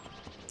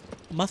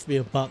 Must be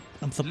a bug.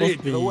 I'm supposed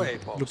to be the way,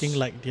 boss. looking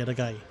like the other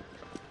guy.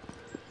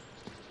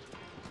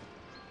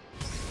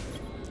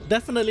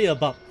 Definitely a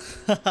bug.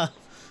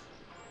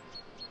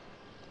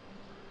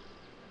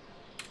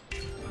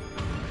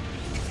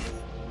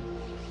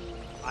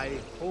 I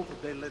hope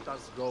they let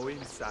us go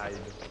inside.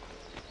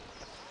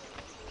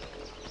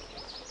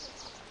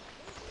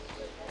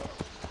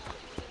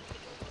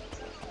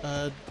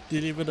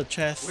 Deliver the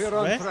chest. We're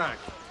on where? track.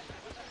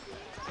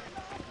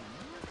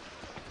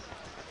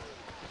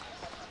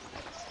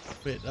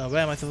 Wait,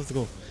 where am I supposed to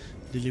go?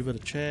 Deliver the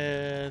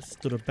chest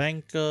to the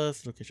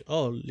banker's location.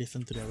 Oh,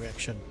 listen to their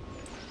reaction.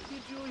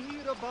 Did you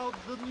hear about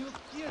the new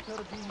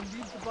theater being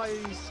built by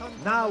some...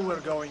 Now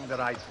we're going the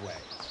right way.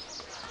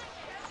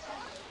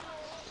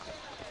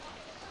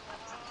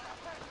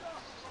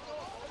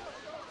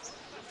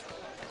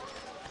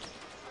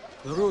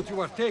 The route you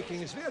are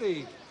taking is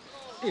very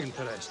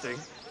interesting.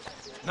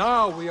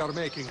 Now we are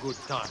making good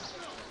time.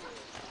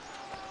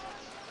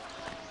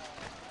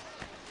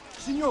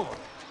 Signor,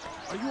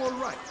 are you all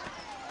right?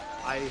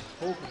 I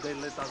hope they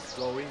let us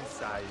go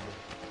inside.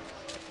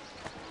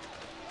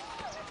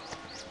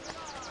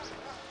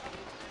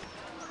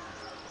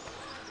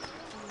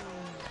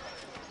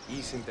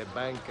 Isn't the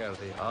banker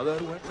the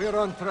other way? We're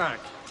on track.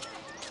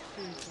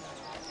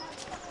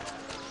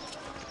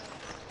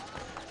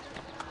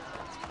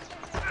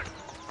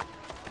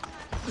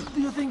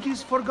 Do you think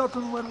he's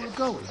forgotten where we're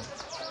going?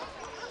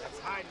 That's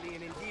hardly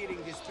an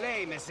endearing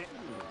display, Messi.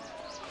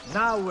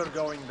 Now we're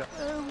going the...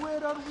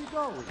 where are we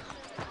going?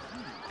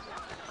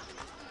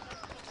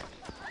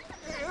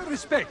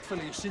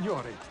 Respectfully,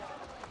 signore.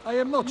 I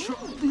am not sure.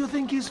 Do you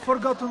think he's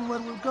forgotten where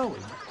we're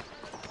going?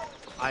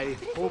 I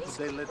hope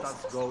they let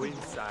us go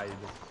inside.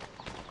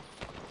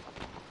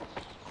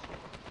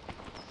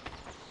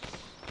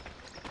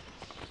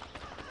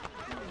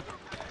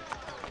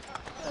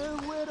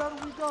 Where are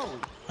we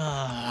going?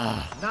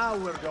 Now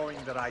we're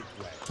going the right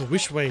way. So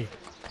which way?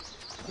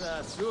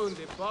 Soon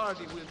the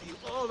party will be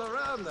all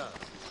around us.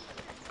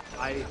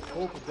 I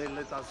hope they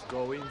let us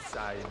go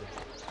inside.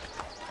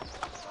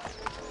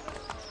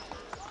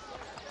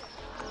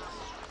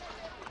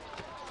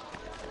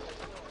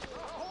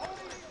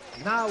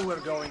 Now we're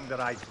going the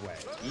right way.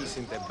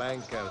 Isn't the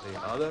banker the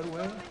other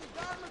way?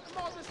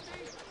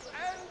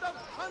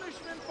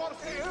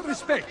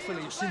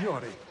 Respectfully,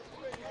 signore.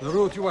 The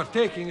route you are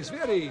taking is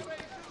very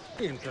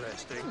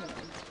interesting.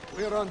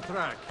 We're on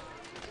track.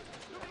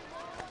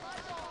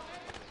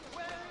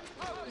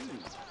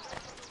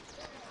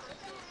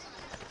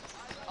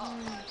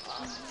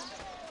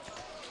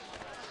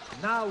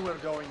 Now we're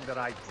going the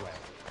right way.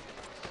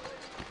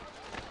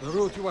 The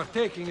route you are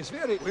taking is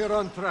very... We're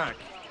on track.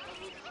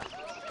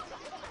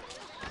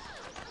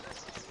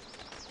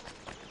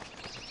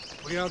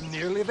 We are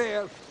nearly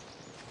there.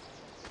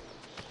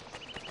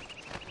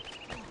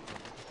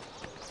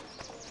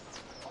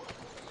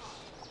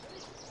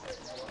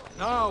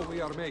 Now we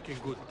are making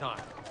good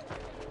time.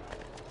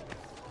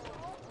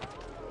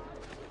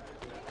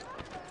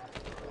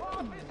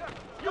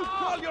 You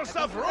call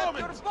yourself Roman?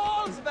 Your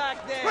balls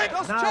back there! Quick,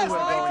 now we're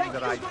going the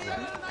right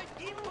way.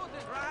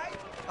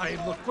 I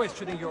am not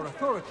questioning your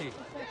authority,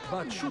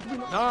 but should we...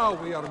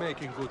 Now we are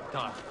making good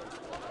time.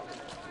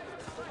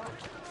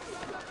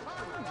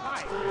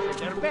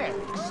 They're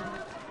barracks.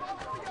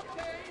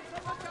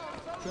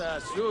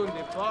 Soon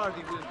the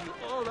party will be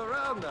all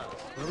around us.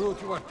 The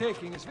route you are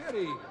taking is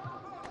very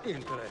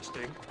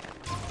interesting.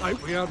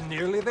 We are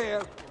nearly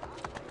there.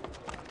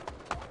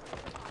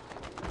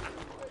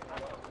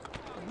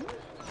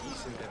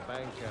 Isn't the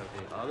banker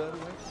the other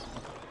way?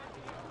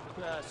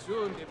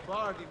 Soon the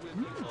party will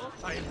be all...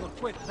 I am not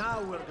quit.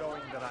 Now we're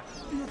going the right.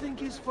 Do you think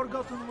he's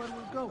forgotten where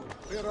we're going?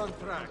 We're on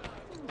track.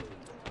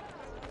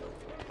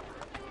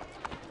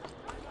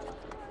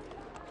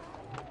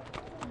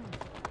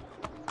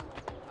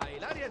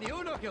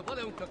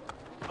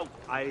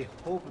 I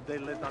hope they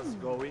let us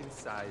go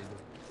inside.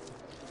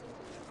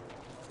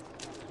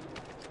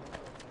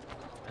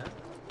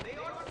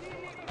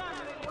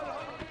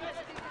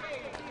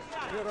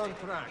 We're on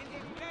track.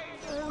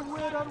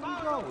 Where are we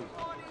going?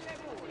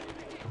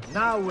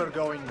 Now we're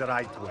going the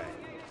right way.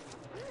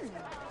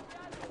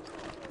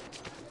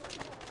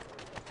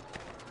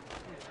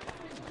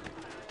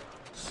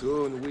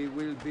 Soon we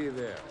will be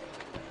there.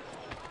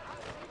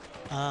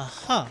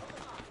 Aha.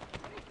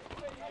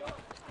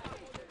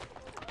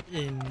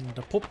 In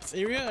the Pope's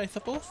area, I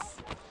suppose?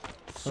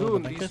 So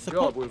Soon this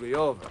job will be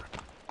over.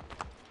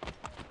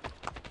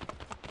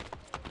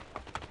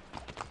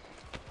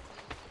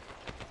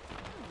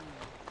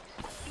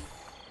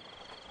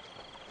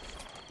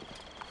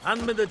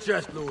 Hand me the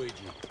chest,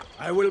 Luigi.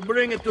 I will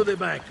bring it to the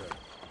banker.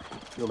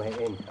 You may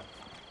enter.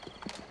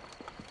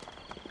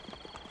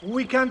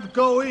 We can't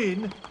go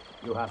in.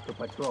 You have to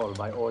patrol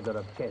by order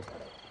of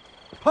Cesare.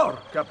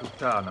 Porca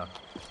puttana.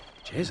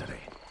 Cesare?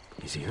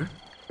 He's here?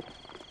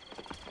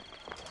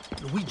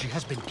 Luigi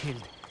has been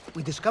killed.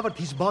 We discovered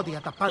his body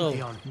at the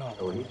Pantheon. No.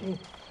 Luigi?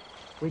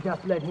 We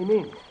just let him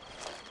in.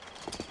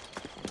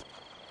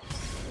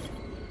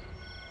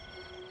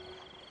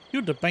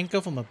 Shoot the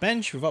banker from a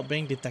bench without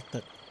being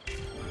detected.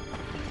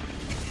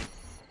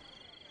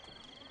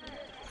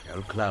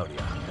 Tell Claudia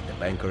that the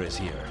banker is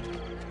here.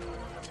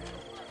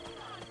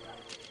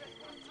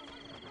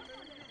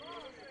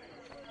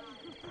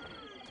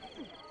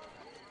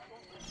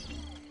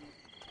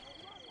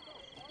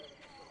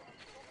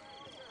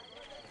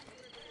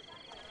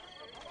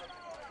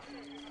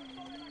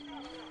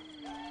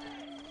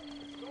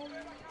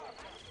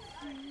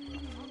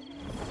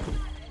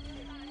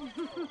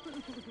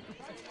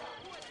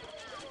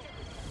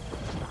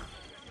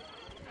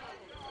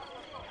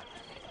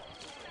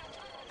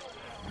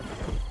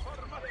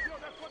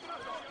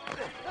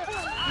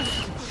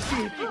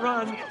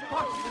 Run!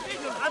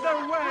 Other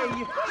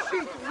way!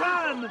 Sheep,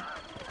 run!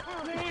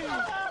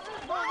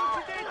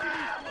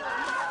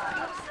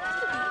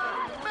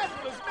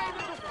 Metal is made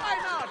into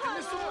fine art in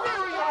this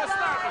superior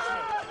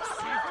establishment.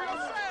 See for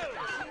yourselves.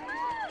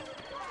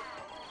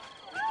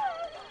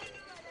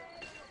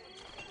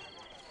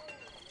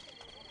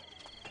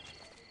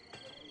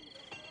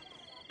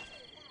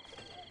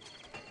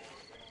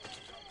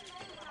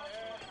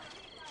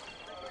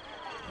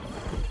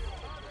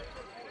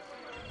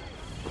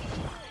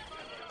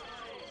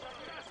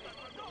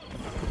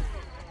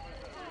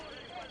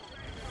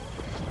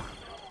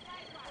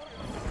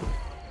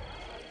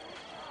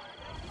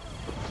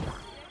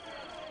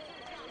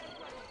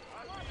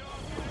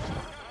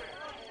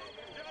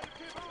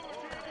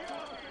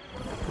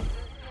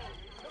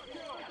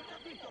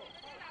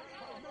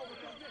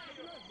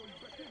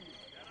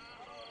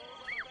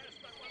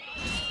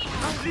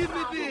 Leave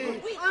me be!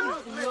 I'm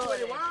not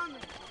anyone!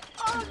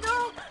 Oh, no!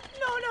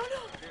 No, no,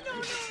 no! No,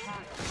 no!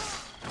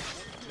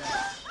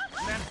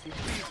 Nancy,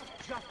 please,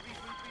 just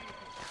leave me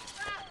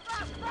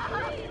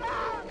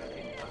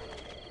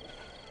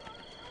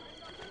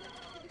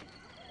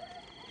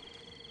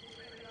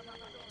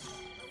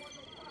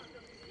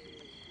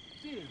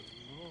Dear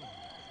Lord,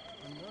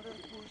 another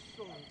poor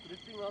soul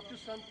drifting off to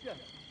San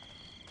Pietro.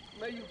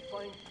 May you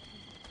find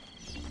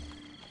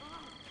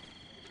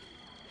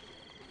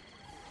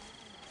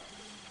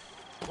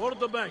For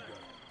the banker.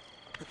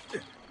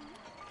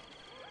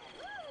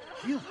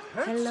 You've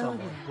hurt Hello someone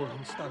there.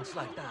 pulling stunts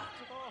like that.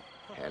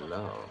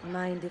 Hello.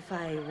 Mind if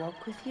I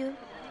walk with you?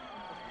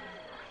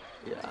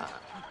 Yeah.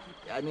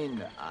 I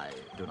mean, I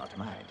do not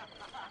mind.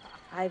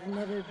 I've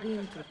never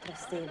been to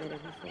Trastevere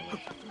before.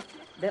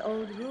 The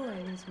old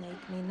ruins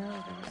make me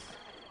nervous.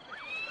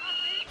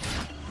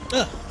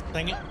 Ugh,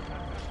 dang it.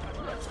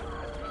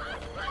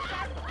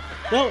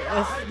 Well,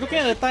 looking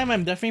at the time,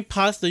 I'm definitely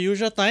past the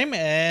usual time,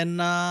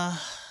 and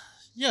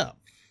yeah.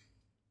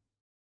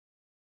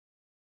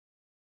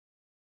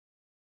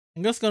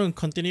 I'm just going to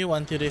continue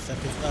until this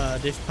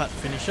this part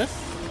finishes.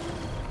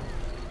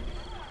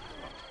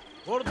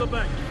 For the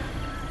bank.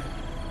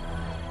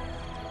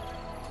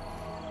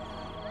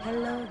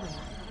 Hello there.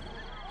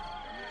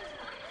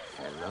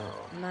 Hello.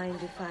 Mind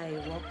if I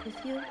walk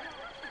with you?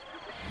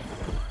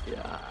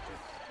 Yeah.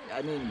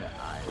 I mean,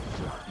 I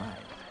do not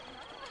mind.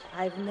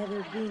 I've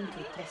never been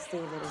to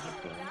Trastevere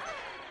before.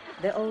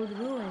 The old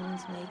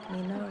ruins make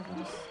me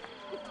nervous.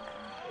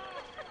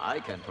 I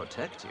can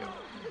protect you.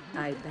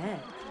 I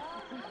bet.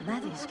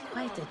 That is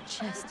quite a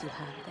chest you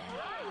have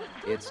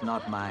there. It's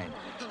not mine.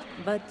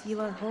 But you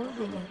are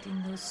holding it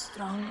in those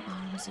strong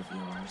arms of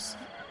yours.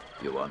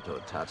 You want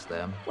to touch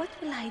them? What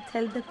will I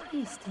tell the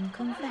priest in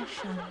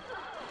confession?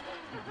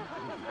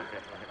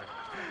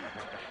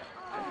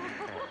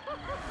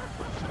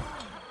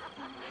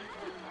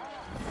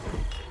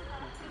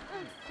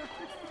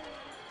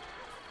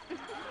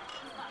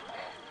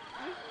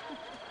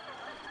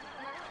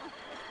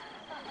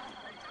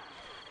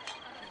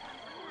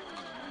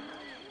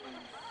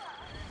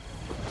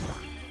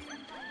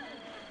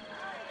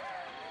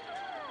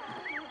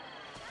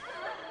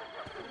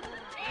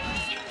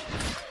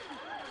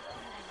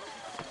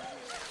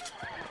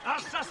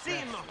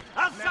 Assassino!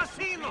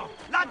 Assassino!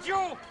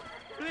 Laggiù!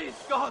 Please,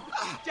 God,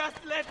 just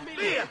let me...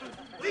 Via!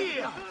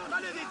 Via!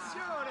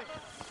 Maledizione!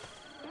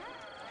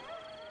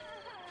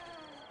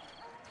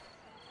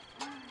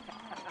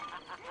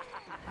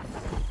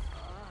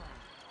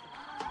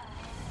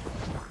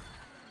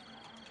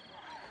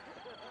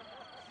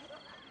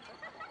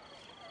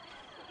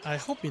 I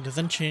hope it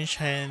doesn't change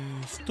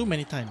hands too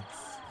many times.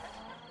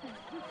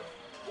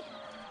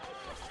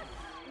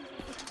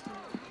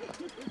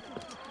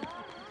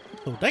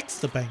 Oh, that's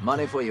the bank.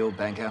 Money for you,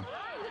 banker.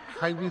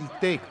 I will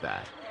take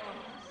that.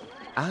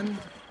 And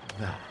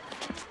that.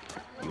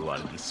 You are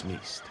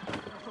dismissed.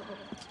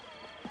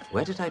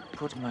 Where did I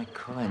put my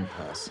coin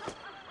purse?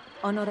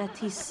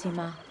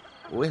 Onoratissima.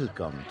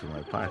 Welcome to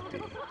my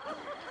party.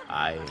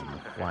 I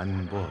am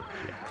Juan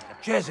Borgia.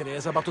 Cesare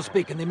is about to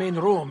speak in the main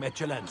room,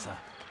 Eccellenza.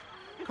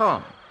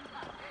 Come.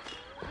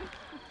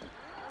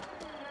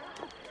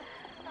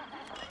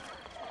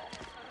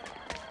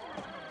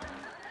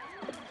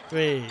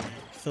 Wait,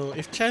 so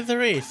if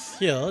Cesare is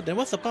here, then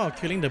what's the point of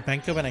killing the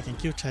banker when I can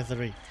kill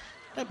Cesare?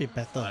 That'd be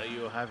better. Are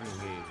you having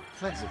a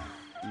pleasant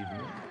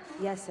evening?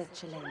 Yes,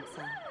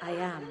 Eccellenza, I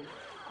am.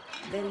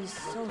 There is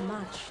so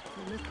much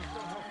to look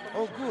at.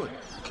 Oh, good.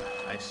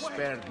 I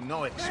spared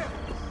no expense.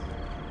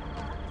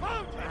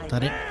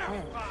 Got it?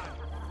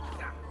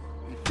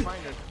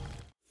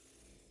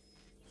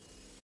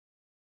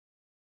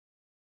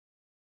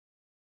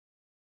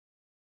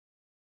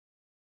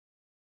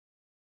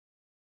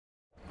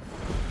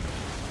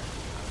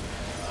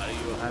 Are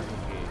you having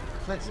a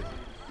pleasant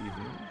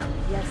evening?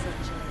 Yes,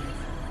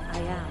 Eccellenza, I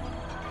am.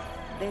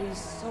 There is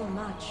so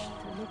much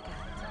to look at.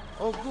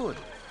 Oh, good.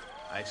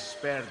 I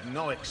spared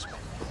no expense.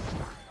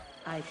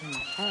 I can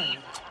tell.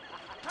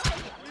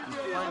 The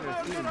finer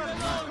things in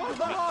life make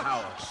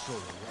power so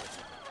right.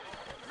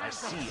 I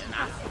see an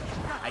athlete.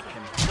 I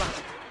can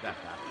trust that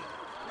athlete.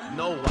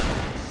 No one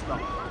can stop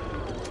me.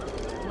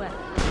 Well,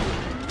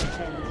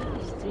 tell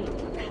is true.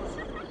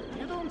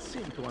 You don't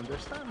seem to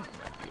understand, my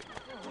dear.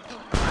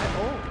 I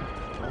own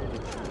all the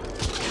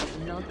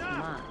truth. Not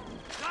mine.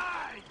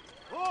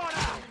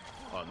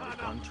 On the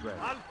contrary,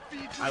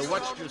 I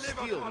watched you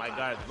steal my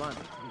guard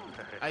money.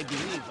 I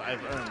believe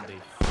I've earned a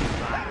free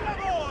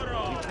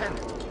ride. Repent.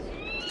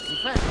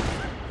 Defend.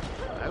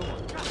 I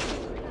won't. For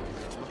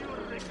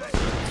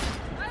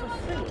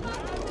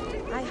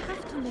free? I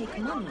have to make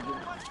money, you know.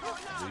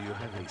 Do you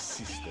have a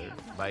sister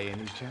by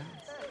any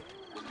chance?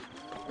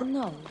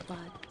 No,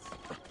 but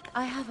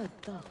I have a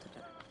daughter.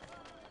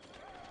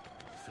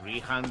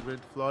 300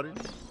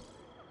 florins?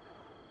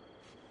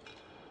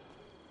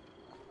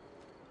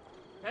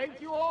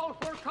 Thank you all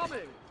for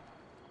coming.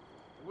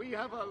 We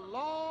have a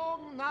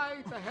long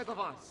night ahead of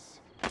us.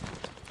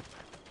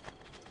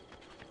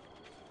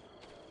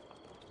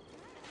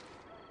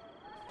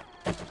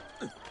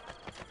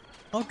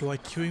 How do I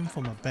kill him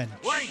from a bench?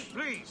 Wait,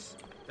 please!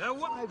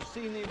 What? I've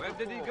seen him. Where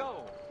did he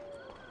go?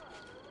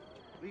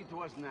 It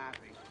was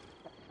nothing.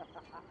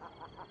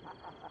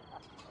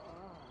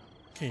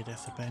 Okay,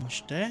 there's a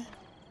bench there.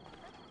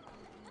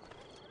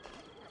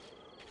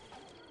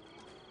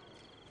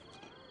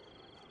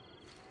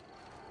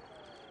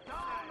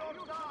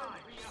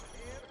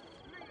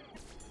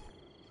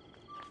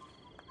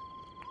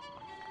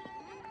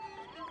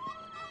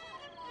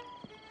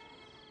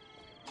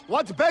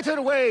 What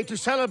better way to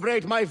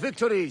celebrate my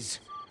victories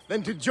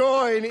than to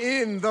join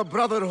in the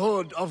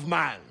Brotherhood of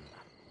Man?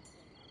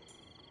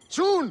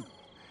 Soon,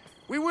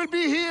 we will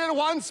be here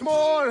once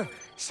more,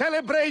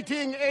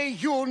 celebrating a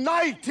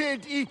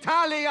united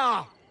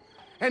Italia.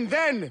 And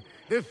then,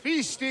 the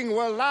feasting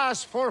will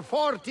last for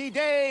 40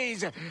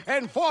 days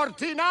and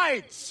 40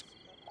 nights.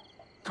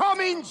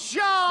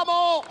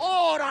 Cominciamo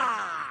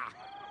ora!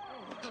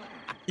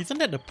 Isn't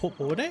that the Pope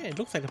over there? It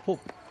looks like the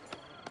Pope.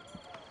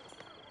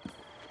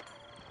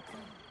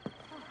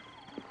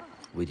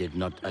 We did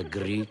not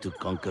agree to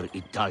conquer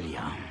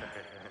Italia.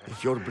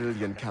 If your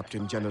brilliant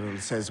Captain General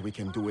says we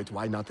can do it,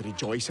 why not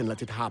rejoice and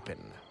let it happen?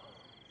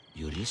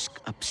 You risk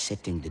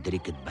upsetting the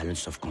delicate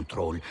balance of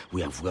control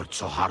we have worked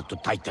so hard to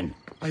tighten.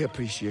 I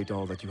appreciate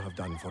all that you have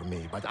done for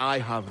me, but I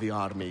have the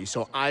army,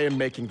 so I am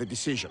making the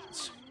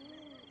decisions.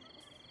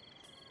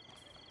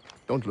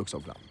 Don't look so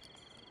glum.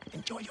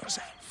 Enjoy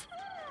yourself.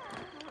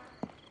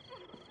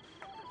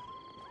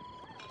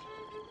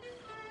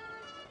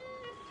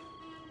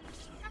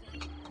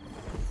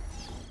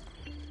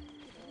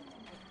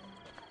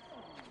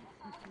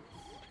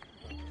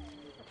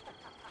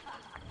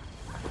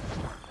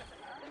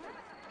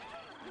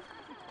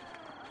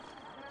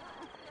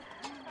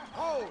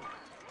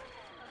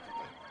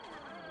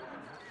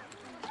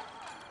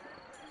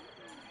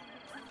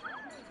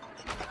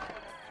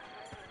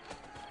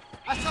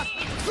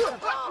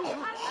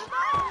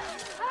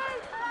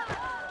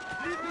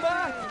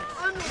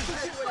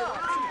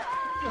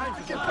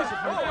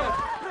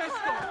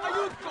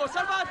 Aiuto,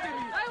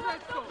 salvatemi!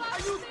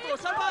 Aiuto,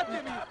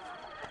 salvatemi!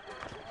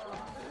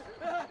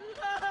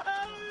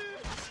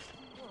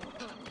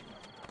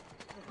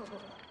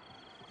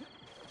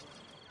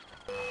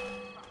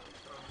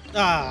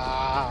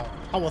 Ah,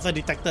 how was I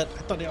detected?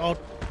 I thought they all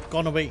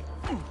gone away.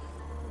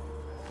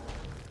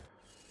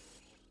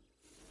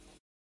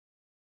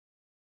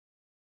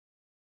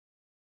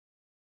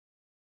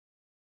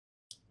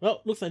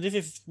 Well, looks like this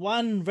is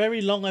one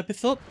very long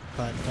episode,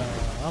 but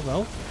oh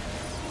well.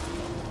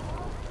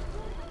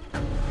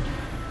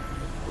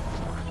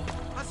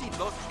 Has he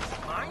lost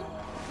his mind?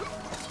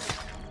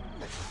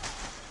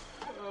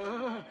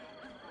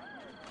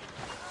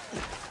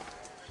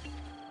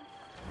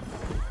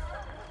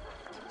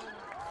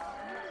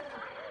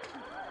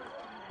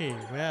 Okay,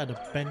 where are the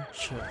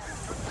benches?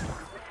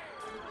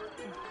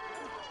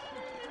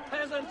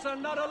 Peasants are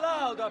not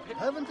allowed up here.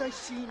 Haven't I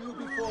seen you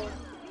before?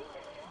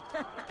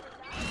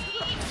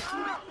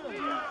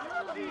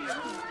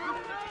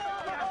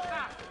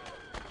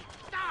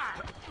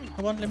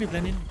 Come on, let me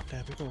blend in.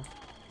 There we go.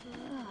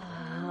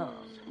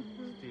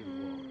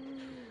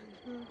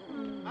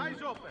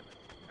 Eyes open.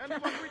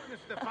 Anyone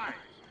witness the fight?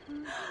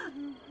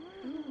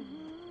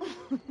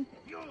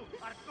 You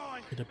are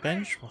going. Okay, the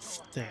bench was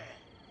there.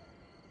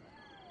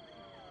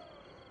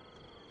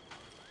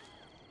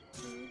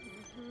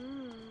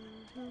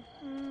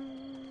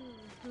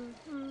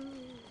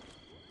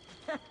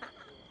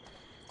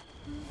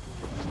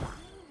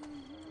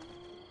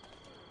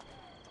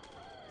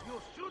 You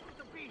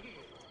shouldn't be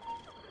here.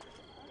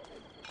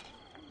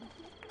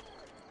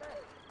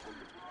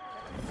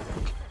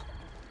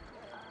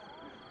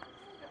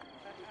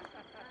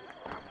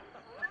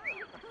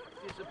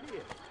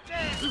 Disappear.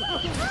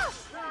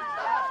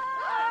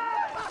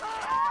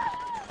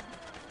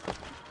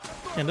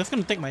 Okay, I'm just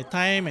gonna take my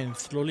time and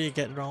slowly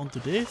get around to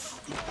this.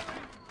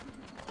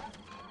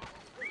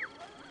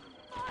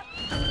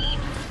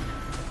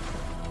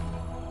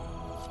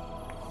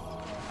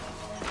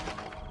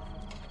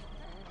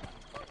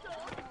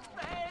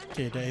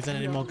 Okay, there isn't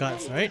any more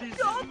guards, right?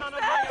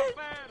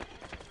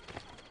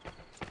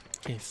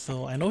 Okay,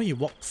 so I know he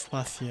walks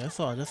past here,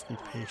 so I'll just be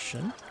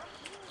patient.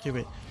 Okay,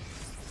 wait.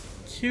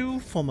 Kill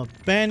from a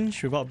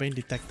bench without being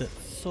detected.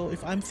 So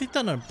if I'm seated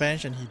on a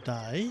bench and he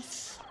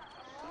dies...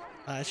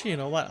 actually, you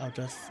know what? I'll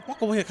just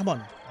walk over here, come on.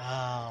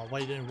 Why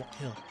you didn't walk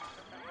here?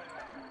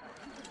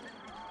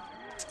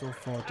 Let's go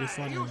for this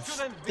one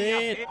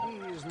instead. He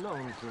is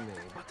known to me,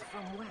 but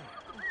from where?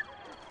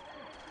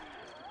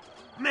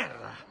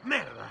 Merda,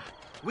 merda.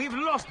 We've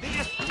lost the...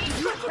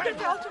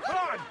 Get out of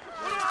here!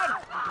 Run!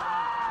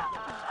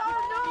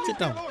 Sit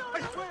down.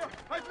 I swear,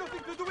 I've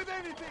nothing to do with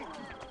anything.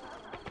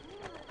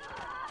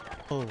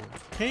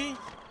 Okay.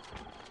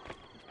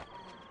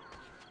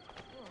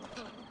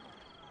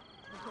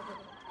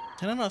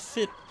 Can I not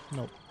sit?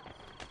 Nope.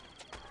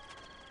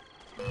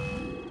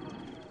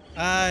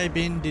 I've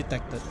been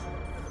detected.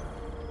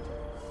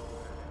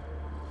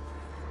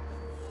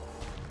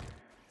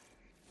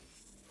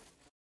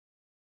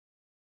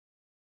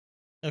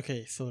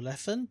 Okay, so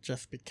lesson,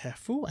 just be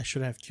careful. I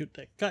should have killed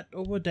that guard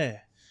over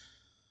there.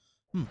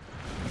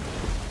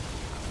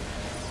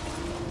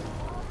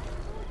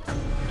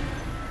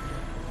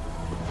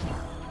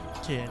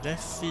 Okay,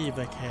 let's see if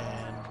I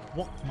can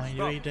walk my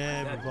way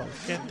there without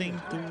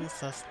getting too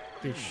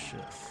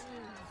suspicious.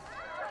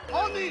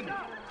 On in!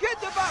 Get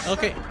the back!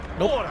 Okay,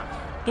 nope.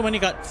 Too many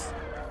guards.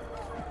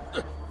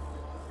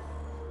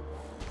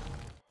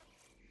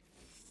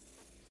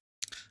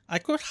 I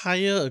could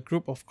hire a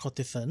group of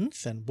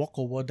courtesans and walk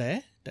over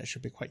there. That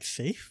should be quite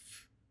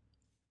safe.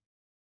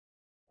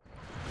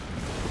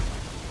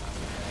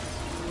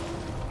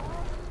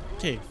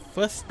 Okay,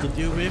 first to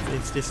deal with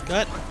is this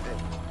guard.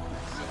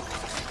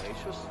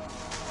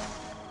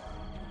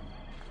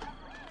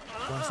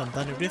 Once I'm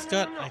done with this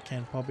guard, I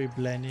can probably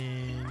blend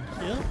in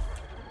here.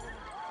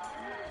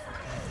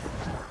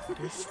 And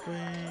this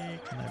way,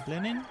 can I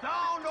blend in?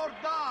 Down or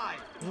die!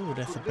 Oh,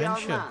 there's a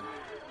bench here.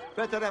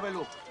 Better have a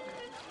look.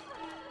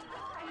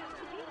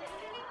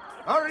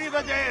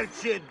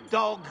 Arrivederci,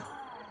 dog!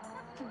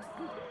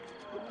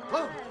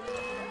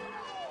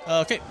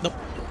 Okay, nope.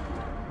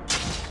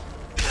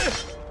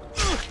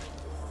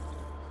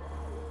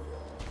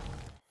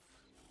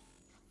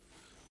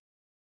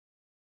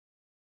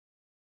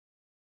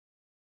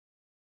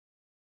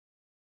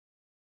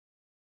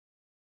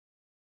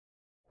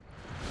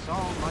 So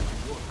much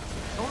work.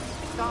 Don't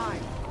die.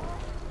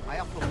 I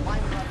have to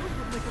find out what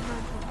would make a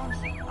man for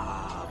once.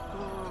 Ah, of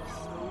course.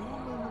 A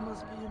woman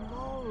must be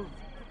involved.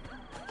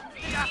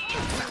 God,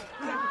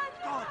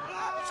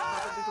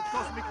 what a little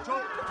cosmic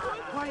joke.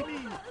 Why me?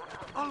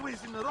 Always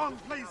in the wrong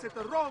place at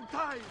the wrong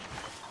time.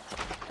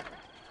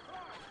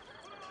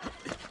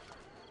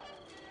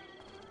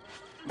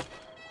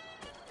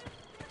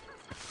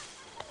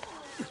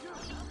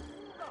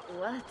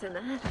 What an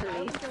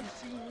athlete. I've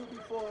seen you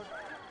before.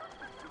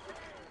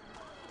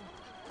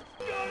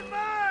 You're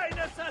mine,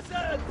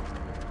 assassin!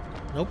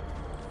 Nope.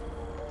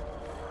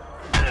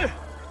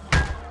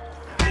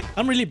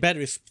 I'm really bad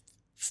with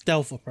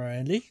stealth,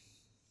 apparently.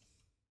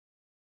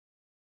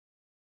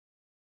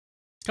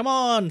 Come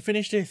on,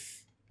 finish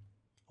this.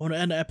 I want to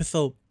end the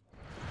episode.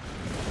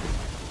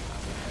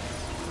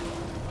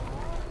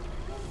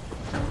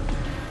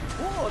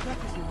 Oh, that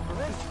is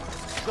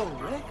impressive. Go,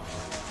 Rex.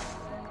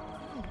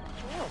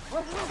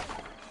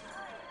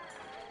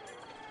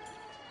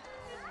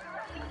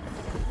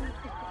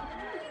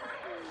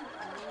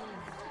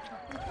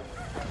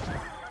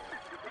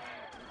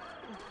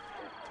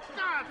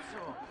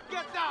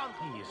 Get down!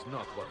 He is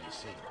not what he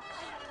seems.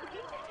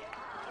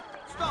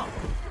 Stop!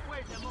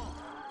 Wait a moment.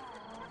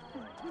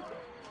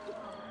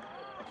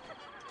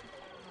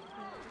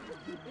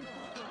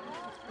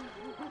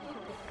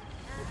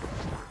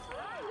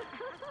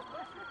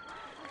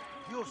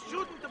 You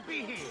shouldn't be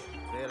here.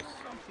 There's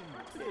something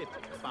big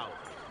about it.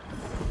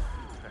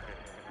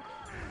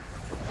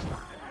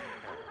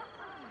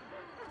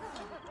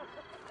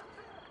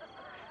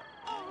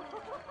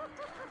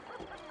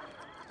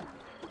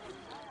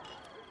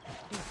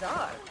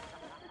 Bizarre.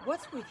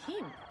 What's with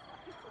him?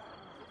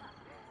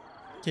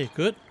 Okay,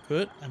 good,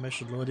 good. I might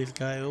should lower this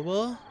guy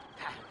over.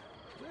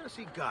 Where's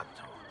he got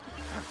to?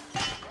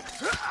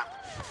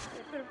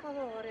 Per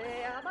favore,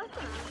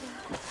 abbastanza.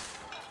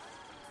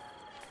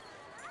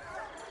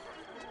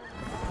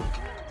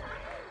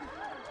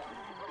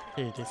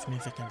 Okay, this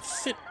means I can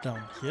sit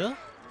down here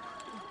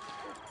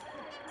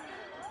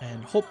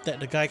and hope that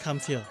the guy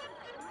comes here.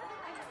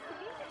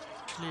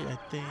 Actually, I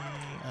think...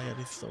 oh yeah,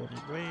 this is the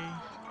only way.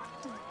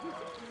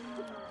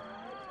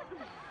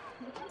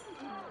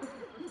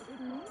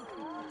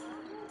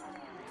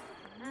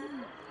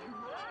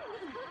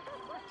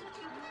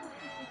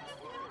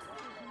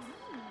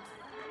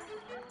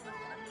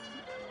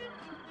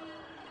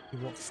 He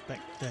walks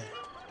back there.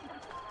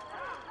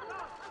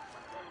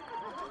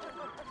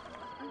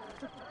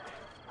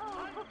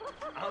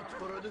 Out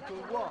for a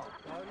little walk,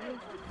 are you?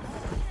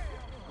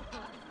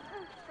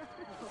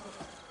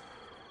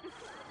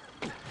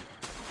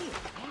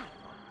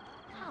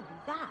 How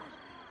bad.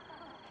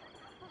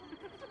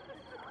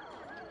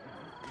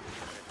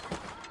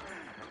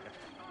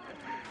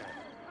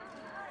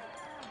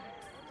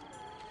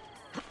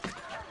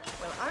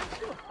 Well, aren't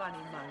you a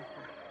funny monkey?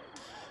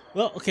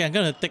 Well, okay, I'm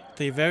gonna take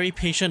the very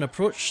patient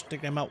approach,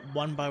 take them out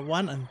one by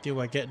one until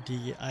I get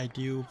the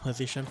ideal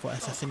position for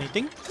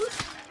assassinating.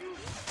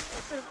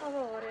 Per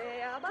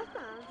favore,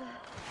 abbastanza.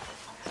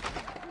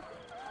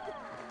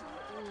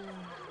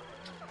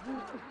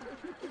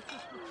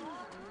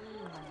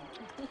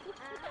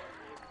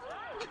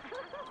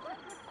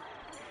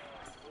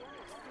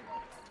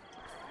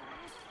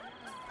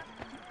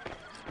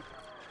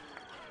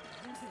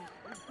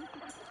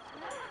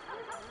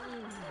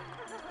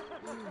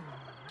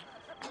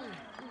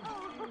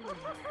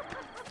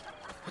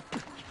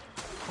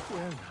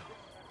 Well now,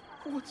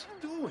 what's he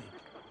doing?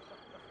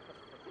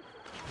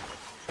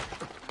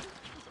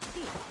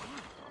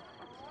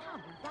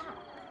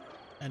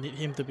 I need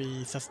him to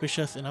be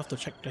suspicious enough to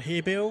check the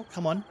hay bale.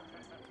 Come on.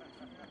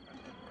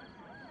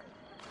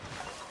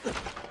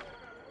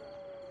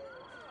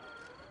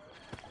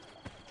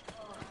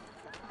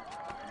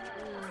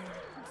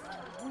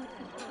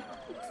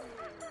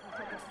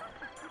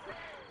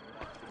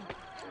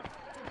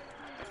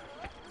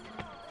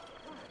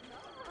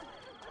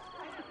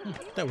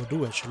 That will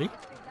do actually.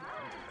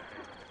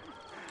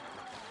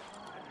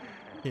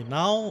 Okay,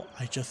 now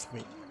I just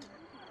wait.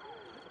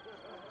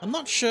 I'm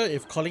not sure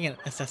if calling an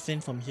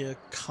assassin from here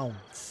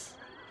counts.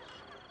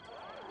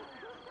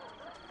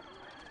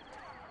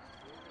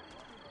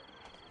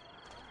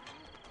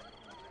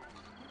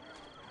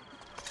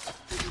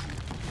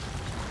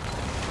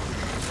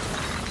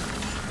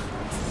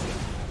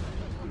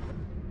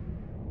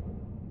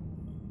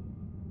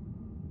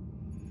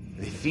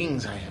 The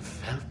things I have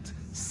felt,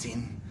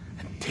 seen,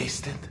 and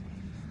tasted,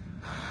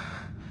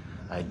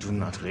 I do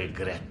not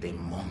regret a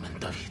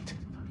moment of it.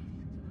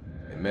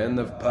 A man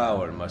of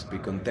power must be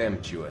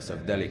contemptuous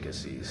of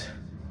delicacies.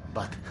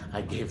 But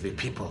I gave the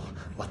people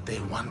what they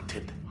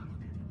wanted.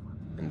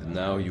 And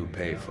now you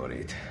pay for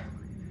it.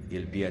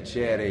 Il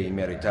piacere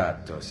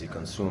immeritato si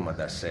consuma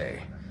da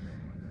sé.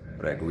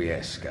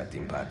 Requiescat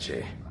in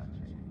pace.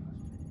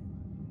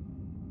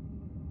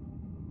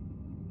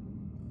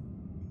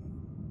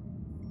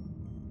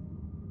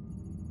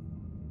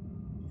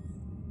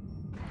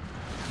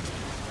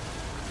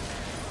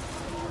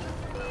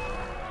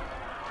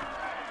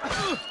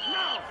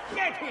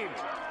 Get him!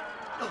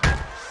 Oh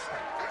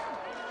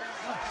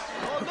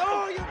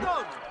no, you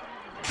don't!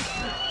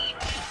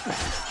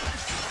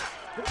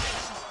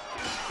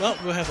 Well,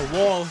 we'll have a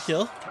wall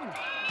here.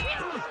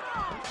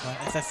 My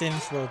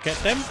assassins will get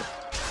them.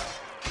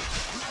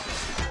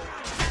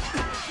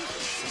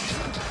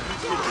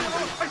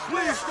 I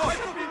swear, stop!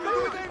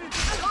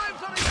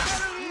 Time's on his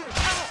battle here!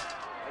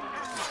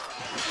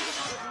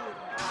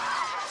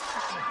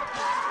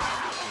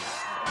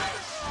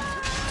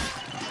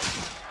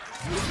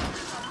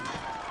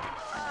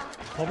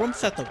 Problem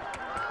settled.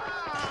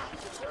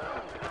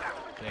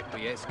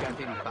 Requiescat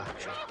in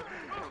pace.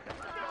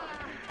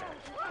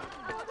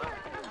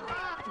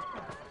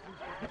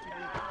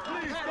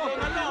 Please stop! I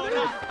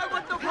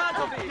want no part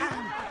of it!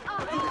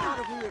 Out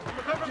of here!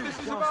 Whatever this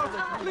is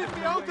about, leave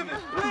me out of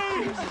it,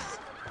 please!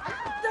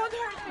 Don't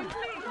hurt me,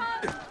 please!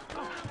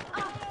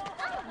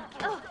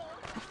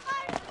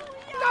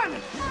 Done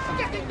it!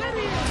 Get him in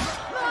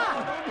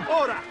here!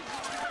 Ora!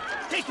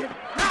 Take him,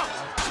 now!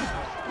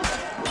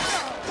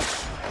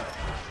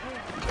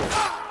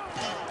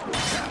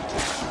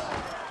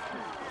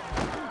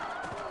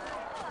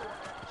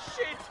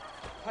 Shit!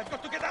 I've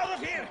got to get out of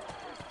here!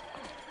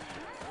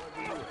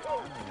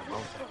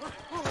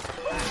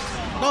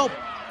 Nope,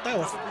 that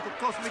was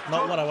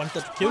not what I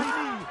wanted to kill.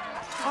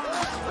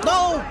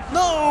 No!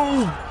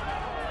 No!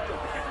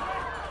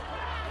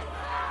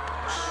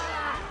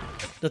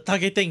 The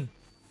targeting.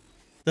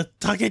 The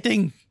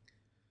targeting.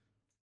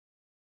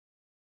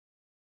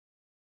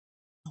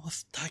 I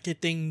was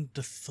targeting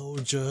the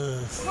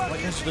soldiers. Why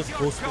can't you just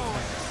go for them?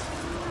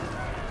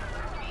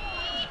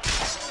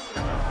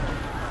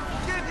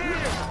 Get here!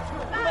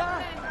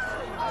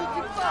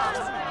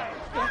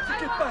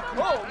 Get back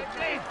home!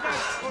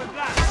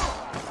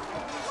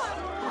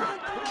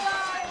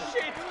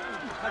 Shit!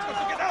 I've got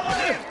to get out of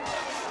here!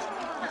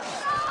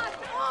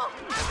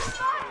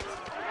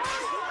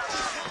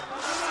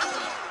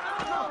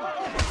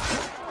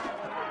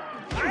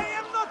 I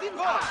am not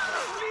involved!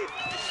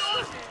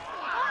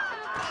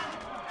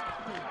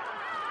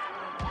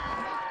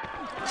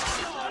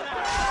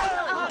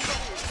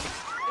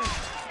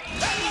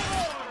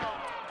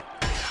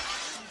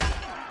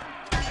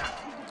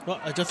 Well,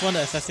 I just want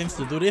the assassins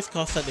to do this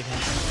cause that they can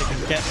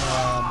get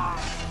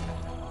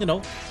you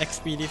know,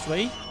 XP this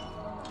way.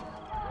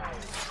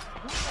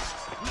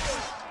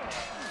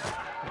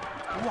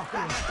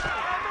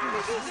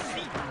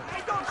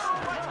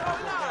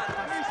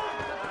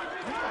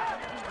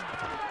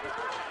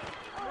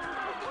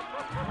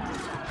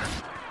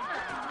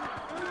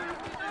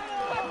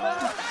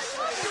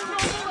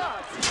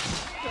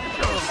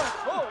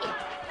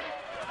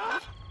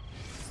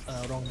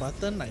 Wrong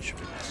button, I should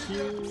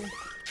Q.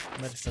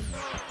 Medicine.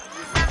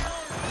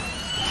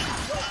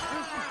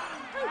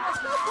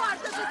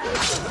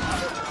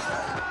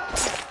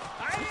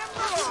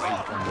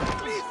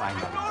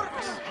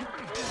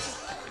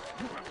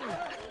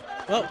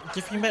 Well,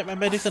 give me back my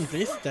medicine,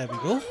 please. There we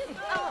go.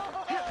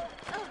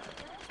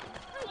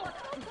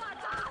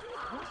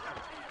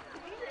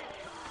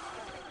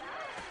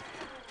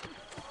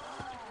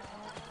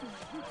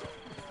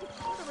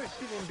 Never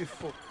seen him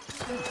before.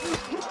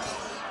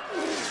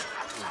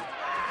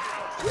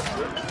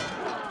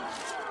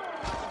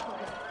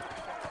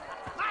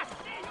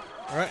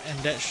 Alright, and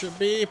that should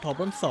be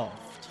problem solved.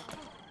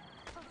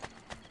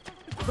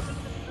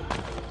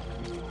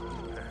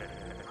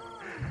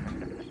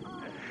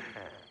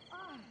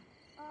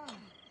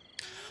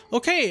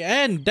 Okay,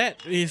 and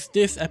that is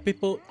this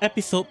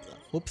episode.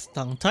 Oops,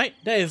 tongue-tied.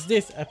 That is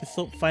this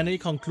episode finally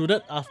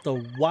concluded after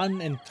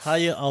 1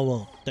 entire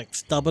hour.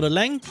 That's double the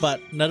length,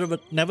 but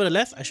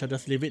nevertheless, I shall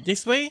just leave it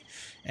this way.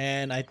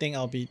 And I think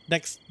I'll be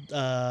that's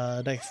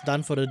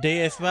done for the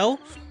day as well.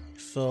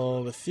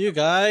 So we'll see you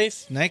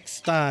guys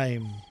next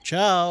time.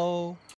 Ciao!